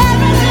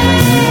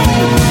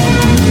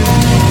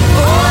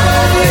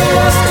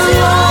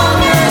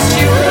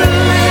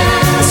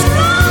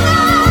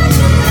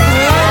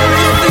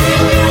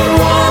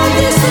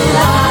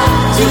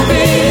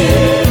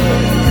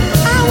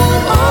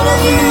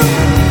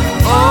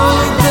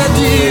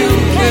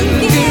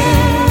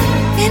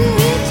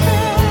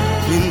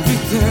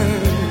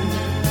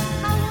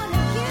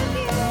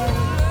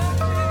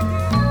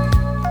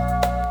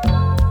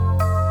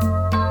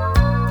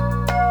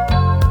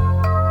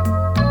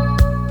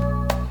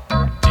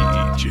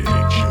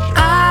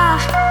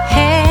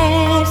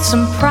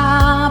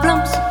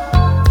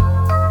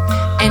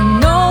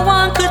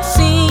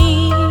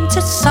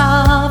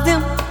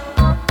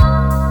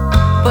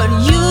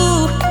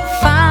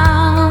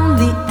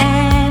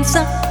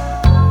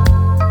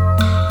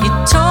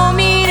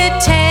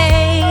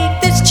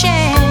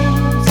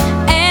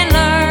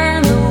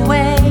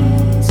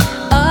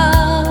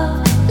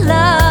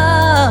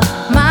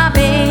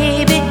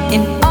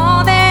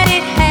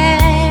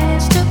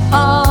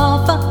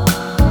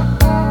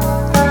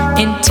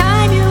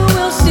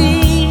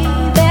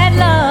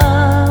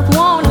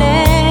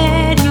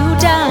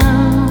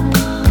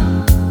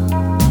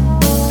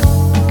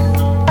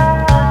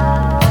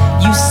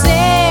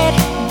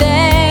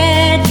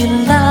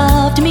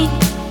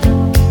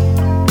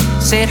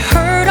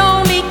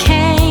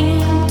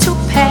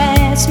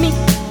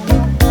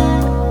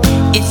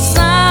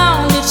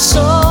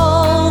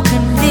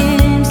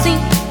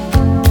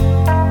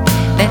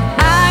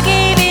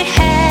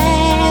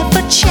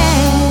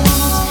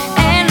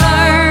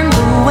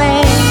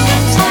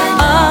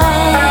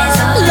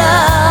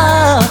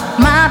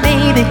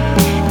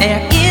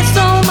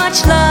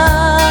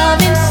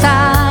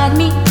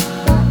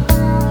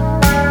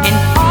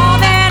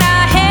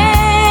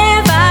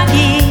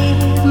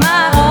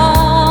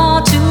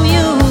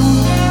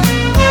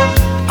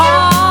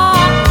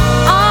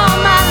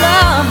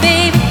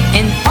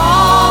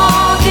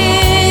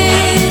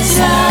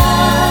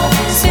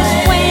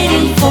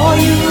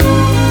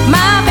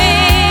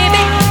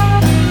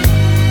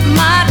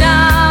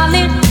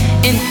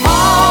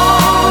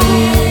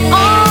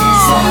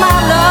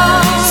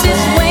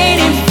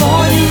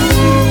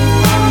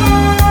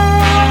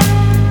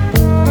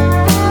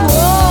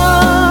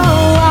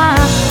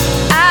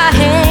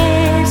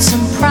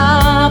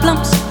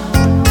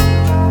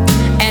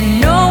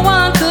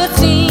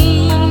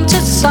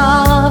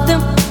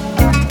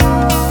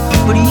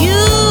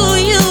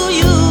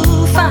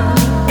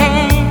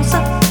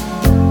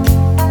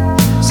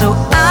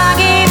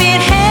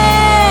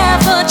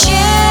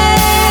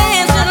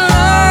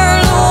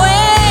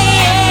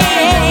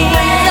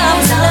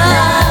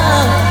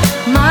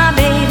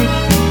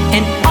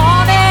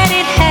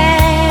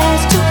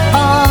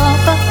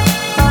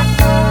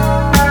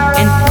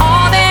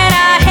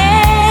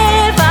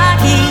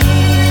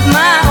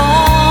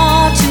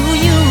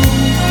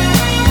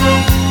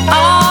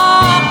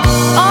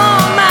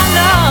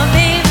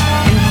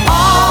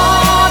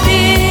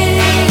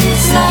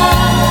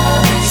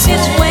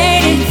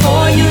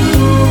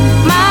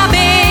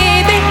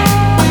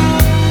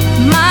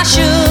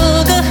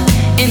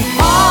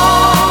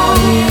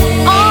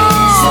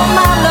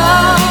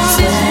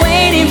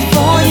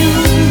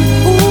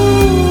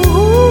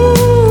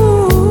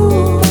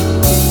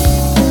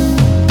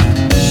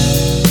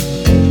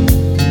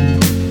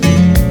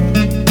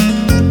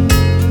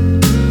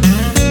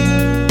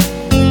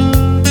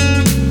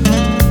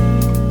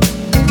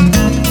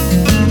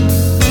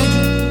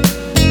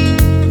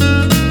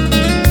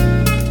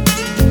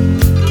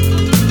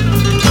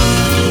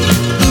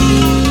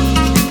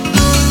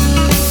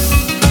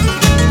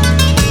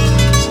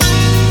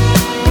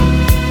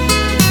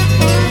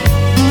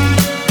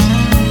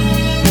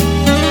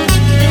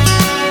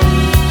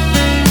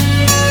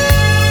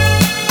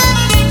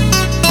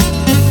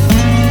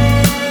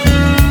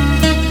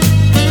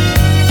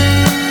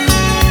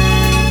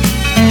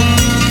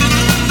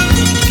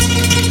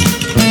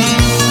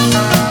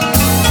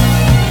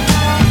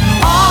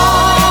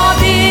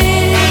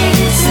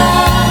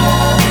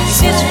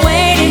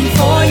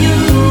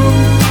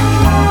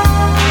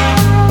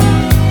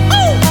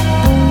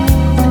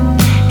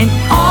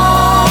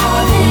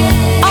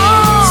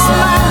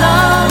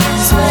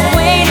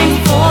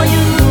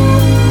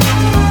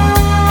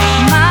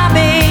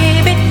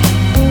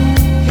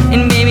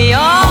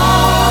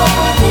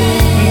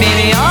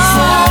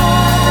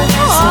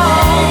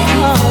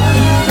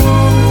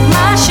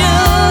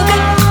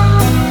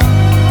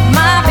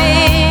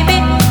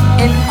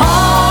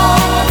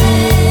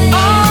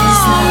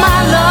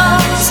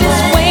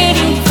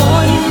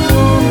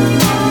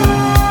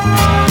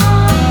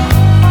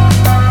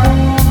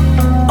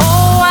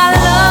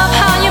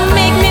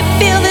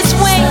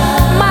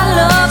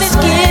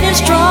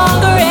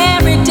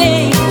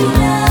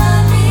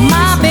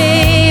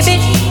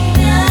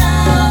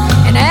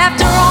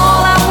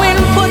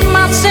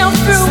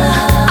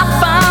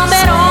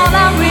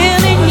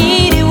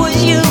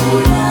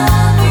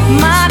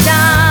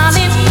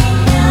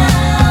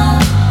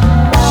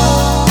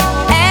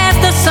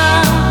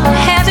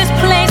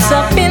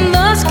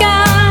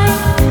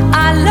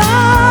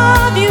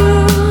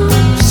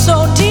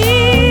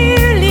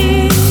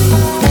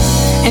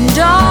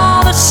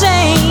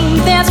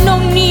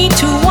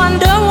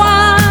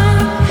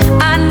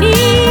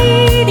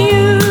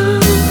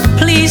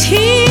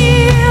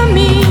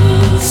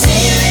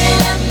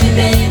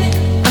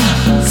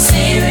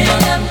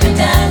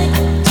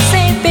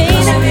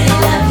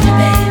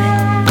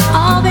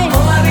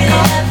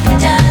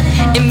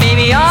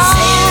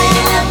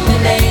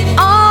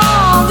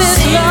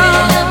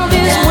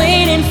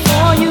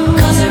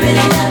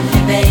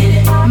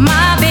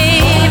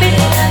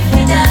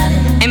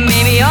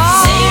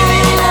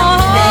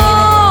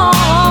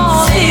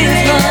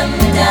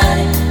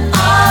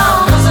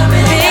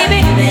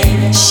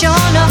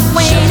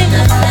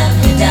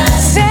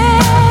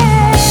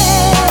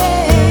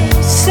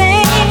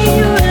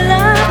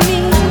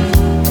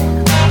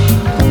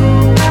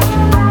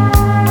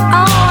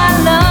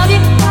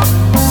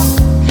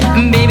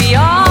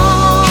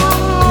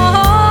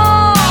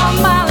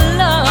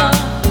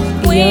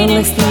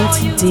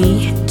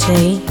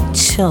 DJ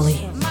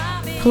Chili.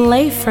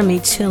 Play for me,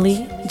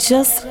 Chili.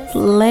 Just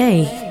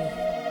play.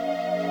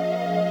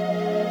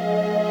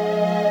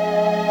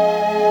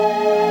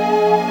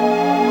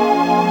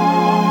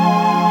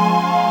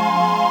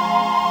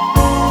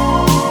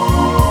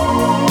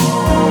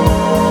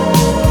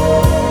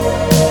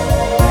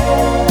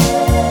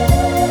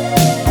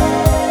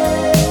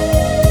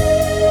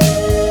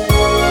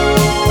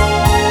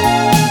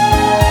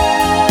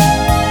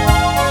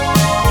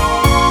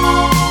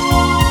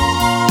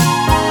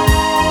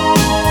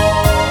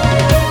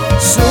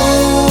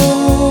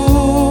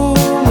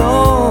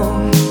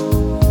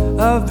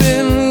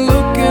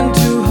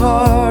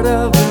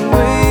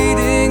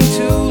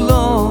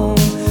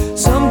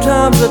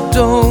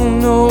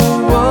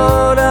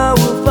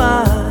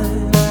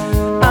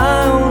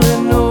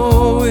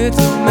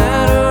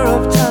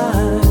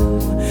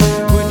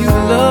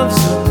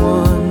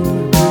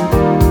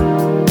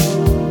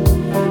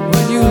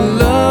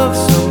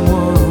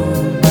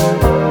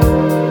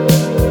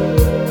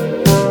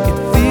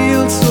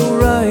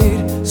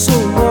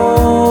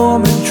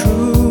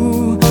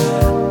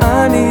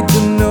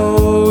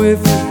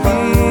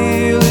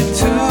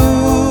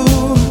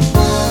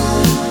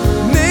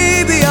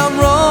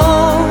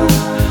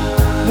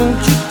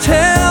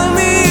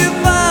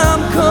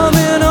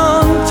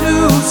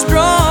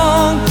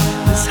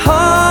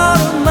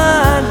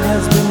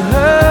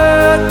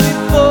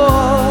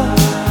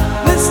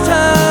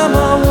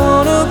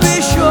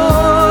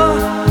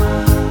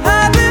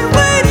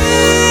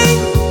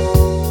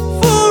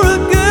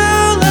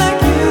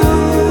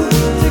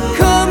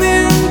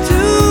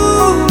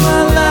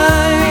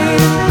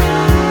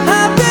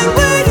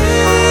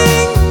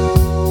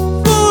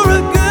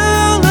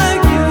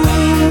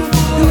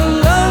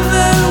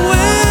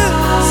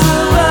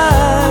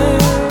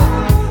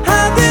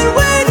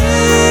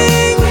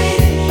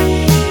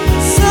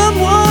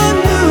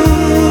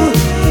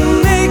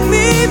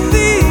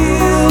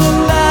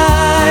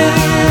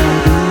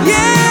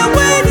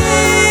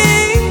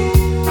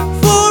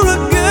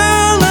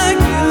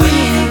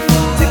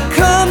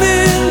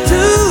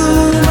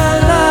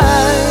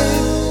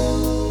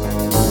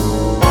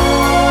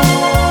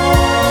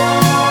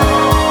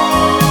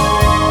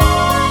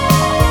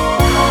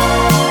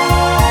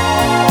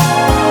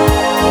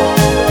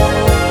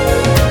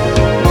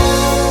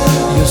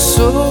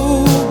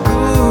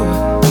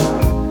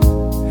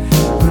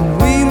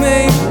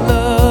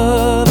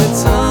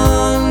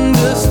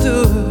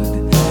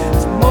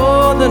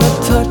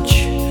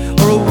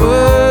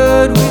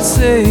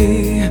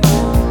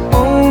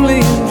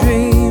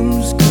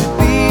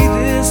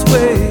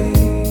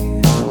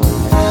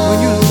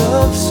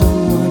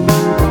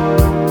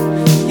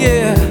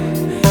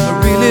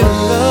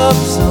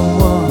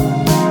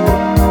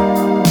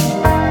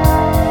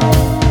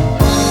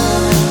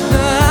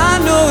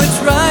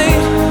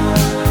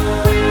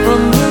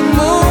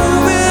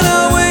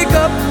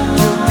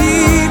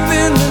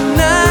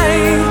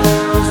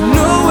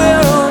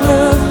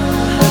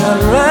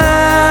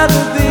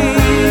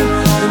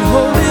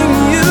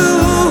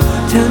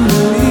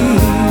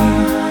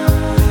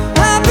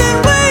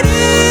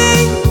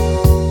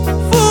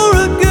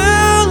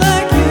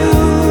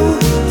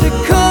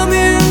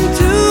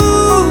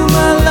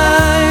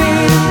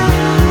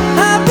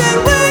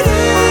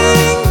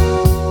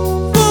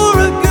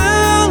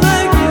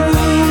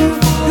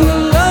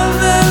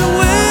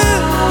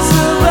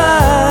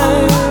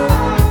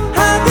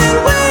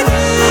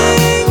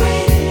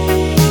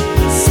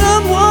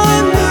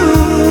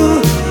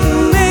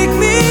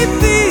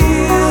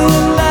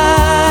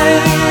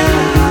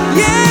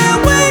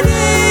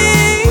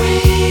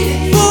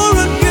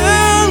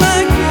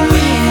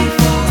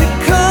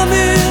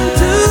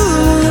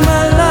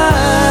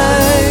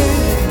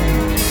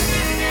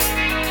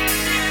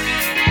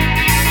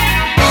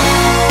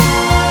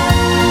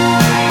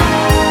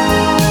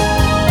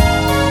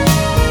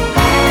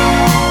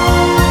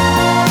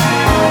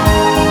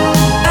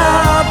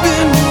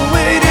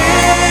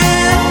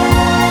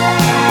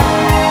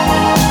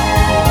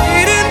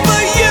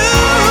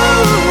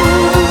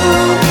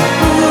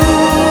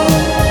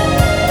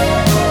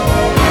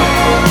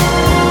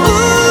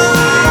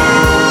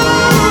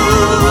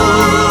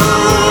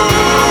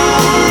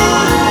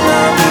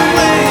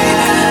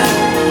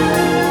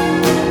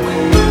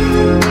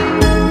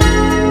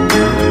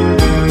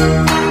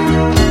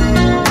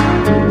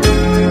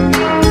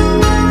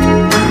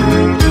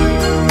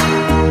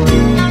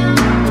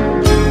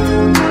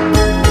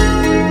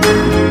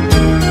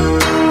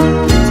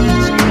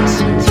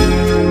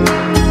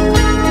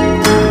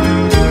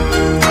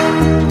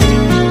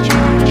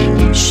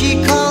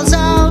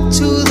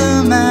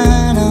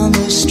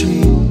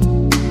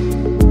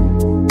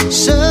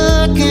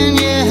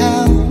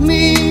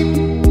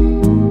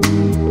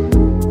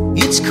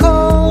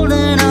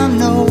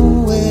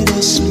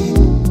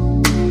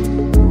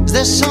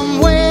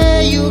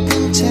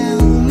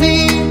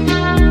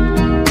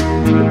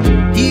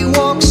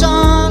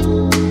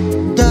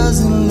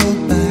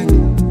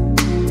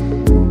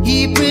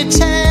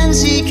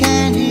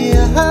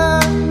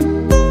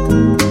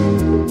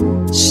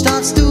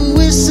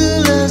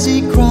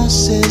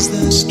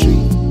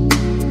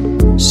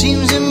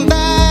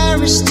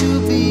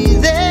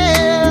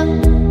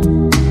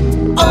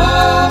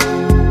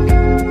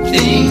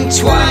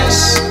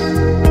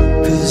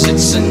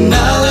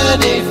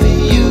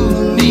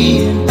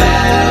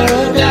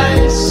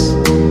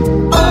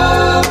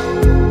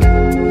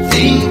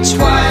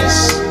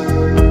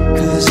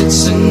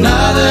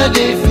 another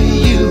day for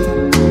you,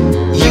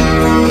 you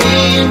and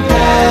me in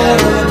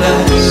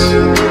paradise.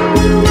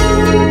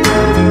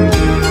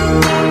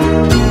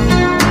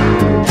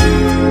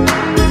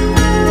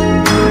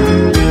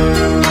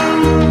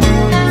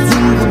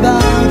 Think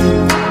about it.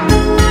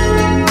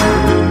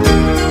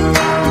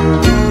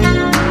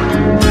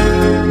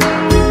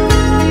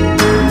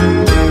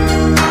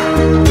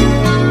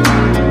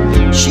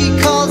 She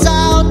calls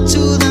out to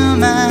the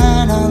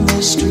man on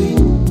the street.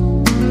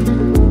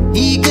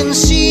 He can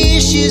see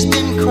she's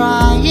been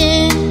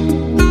crying.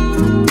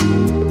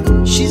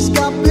 She's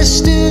got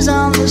blisters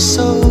on the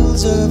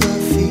soles of her